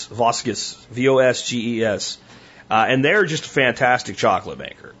Vosges, Vosges. And they're just a fantastic chocolate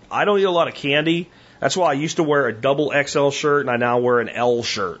maker. I don't eat a lot of candy. That's why I used to wear a double XL shirt, and I now wear an L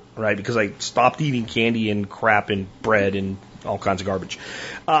shirt, right? Because I stopped eating candy and crap and bread and all kinds of garbage.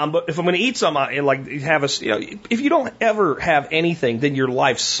 But if I'm going to eat some, if you don't ever have anything, then your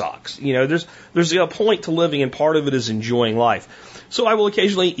life sucks. You know, there's a point to living, and part of it is enjoying life. So I will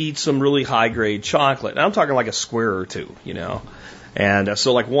occasionally eat some really high-grade chocolate. And I'm talking like a square or two, you know. And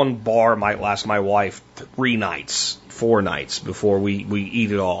so like one bar might last my wife 3 nights, 4 nights before we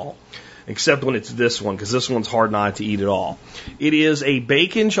eat it all. Except when it's this one, because this one's hard not to eat at all. It is a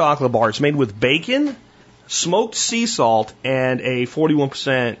bacon chocolate bar. It's made with bacon, smoked sea salt, and a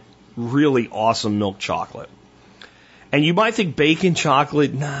 41% really awesome milk chocolate. And you might think bacon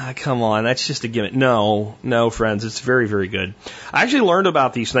chocolate, nah, come on, that's just a gimmick. No, friends, it's very, very good. I actually learned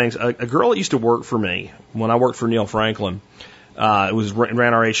about these things. A girl that used to work for me when I worked for Neil Franklin,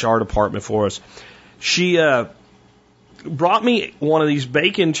 ran our HR department for us. She brought me one of these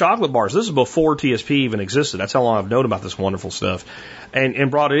bacon chocolate bars. This is before TSP even existed. That's how long I've known about this wonderful stuff.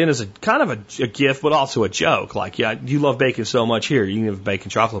 And brought it in as a kind of a gift, but also a joke. Like, yeah, you love bacon so much, here, you can have a bacon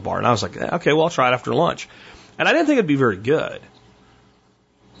chocolate bar. And I was like, okay, well, I'll try it after lunch. And I didn't think it'd be very good.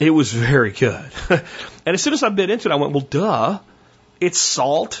 It was very good. And as soon as I bit into it, I went, well, duh. It's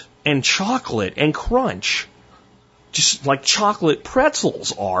salt and chocolate and crunch. Just like chocolate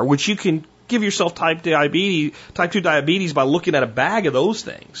pretzels are, which you can give yourself type 2 diabetes by looking at a bag of those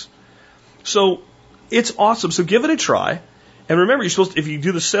things. So it's awesome. So give it a try. And remember, if you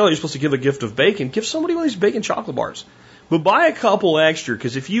do the sale, you're supposed to give a gift of bacon. Give somebody one of these bacon chocolate bars. But buy a couple extra,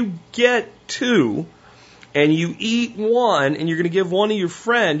 because if you get 2 and you eat 1 and you're going to give 1 to your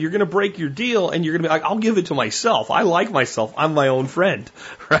friend, you're going to break your deal and you're going to be like, I'll give it to myself. I like myself. I'm my own friend,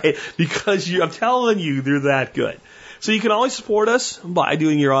 right? Because I'm telling you, they're that good. So you can always support us by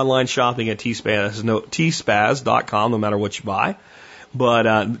doing your online shopping at tspaz.com, no matter what you buy.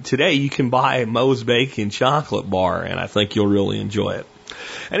 But today you can buy Moe's Bacon Chocolate Bar, and I think you'll really enjoy it.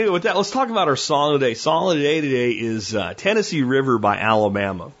 Anyway, with that, let's talk about our song today. Song of the day today is Tennessee River by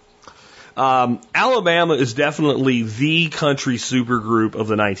Alabama. Alabama is definitely the country supergroup of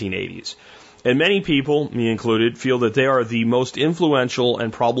the 1980s. And many people, me included, feel that they are the most influential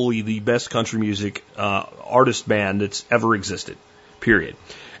and probably the best country music artist band that's ever existed, period.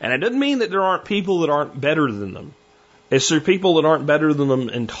 And it doesn't mean that there aren't people that aren't better than them. It's there people that aren't better than them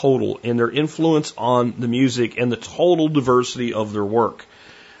in total, in their influence on the music and the total diversity of their work.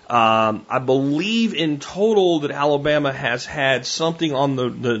 I believe in total that Alabama has had something on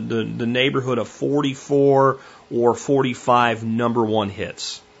the neighborhood of 44 or 45 number 1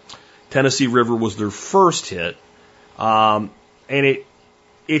 hits. Tennessee River was their first hit, and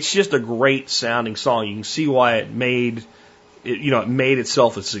it's just a great sounding song. You can see why it made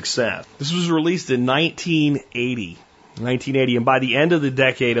itself a success. This was released in 1980, and by the end of the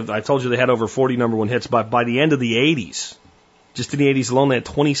decade, I told you they had over 40 number 1 hits, but by the end of the 80s, just in the 80s alone, they had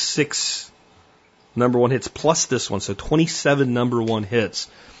 26 number one hits plus this one, so 27 number one hits.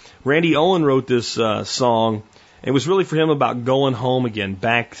 Randy Owen wrote this song. It was really for him about going home again,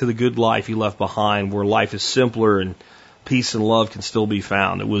 back to the good life he left behind, where life is simpler and peace and love can still be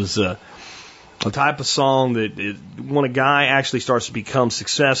found. It was a type of song that when a guy actually starts to become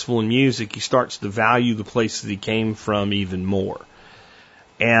successful in music, he starts to value the place that he came from even more.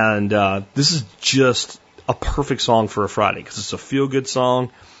 And this is just a perfect song for a Friday because it's a feel-good song.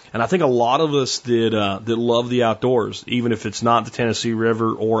 And I think a lot of us that love the outdoors, even if it's not the Tennessee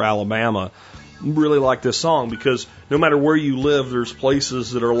River or Alabama, really like this song because no matter where you live, there's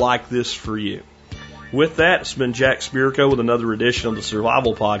places that are like this for you. With that, it's been Jack Spirko with another edition of the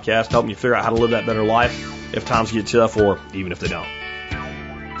Survival Podcast, helping you figure out how to live that better life if times get tough or even if they don't.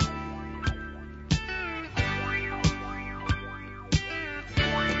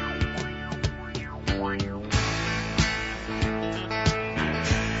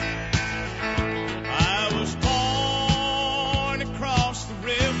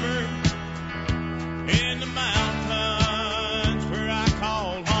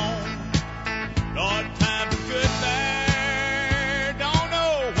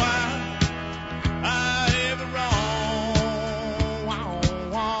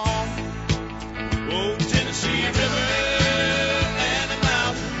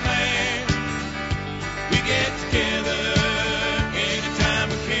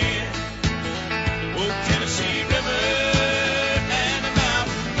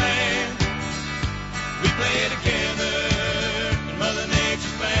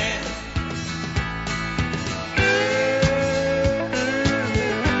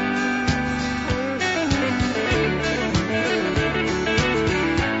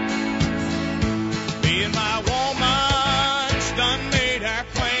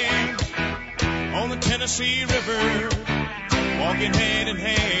 Tennessee River, walking hand in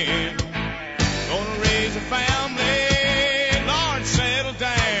hand, gonna raise a family, Lord, settle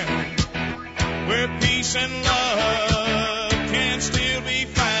down, where peace and love can still be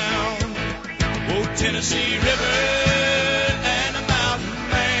found. Oh, Tennessee River and a mountain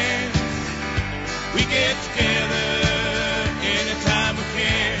man, we get together anytime we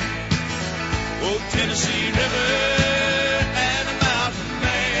can. Oh, Tennessee River.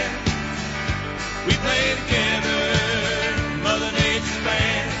 Together, Mother Nature's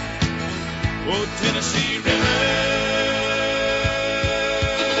band. Oh, Tennessee River.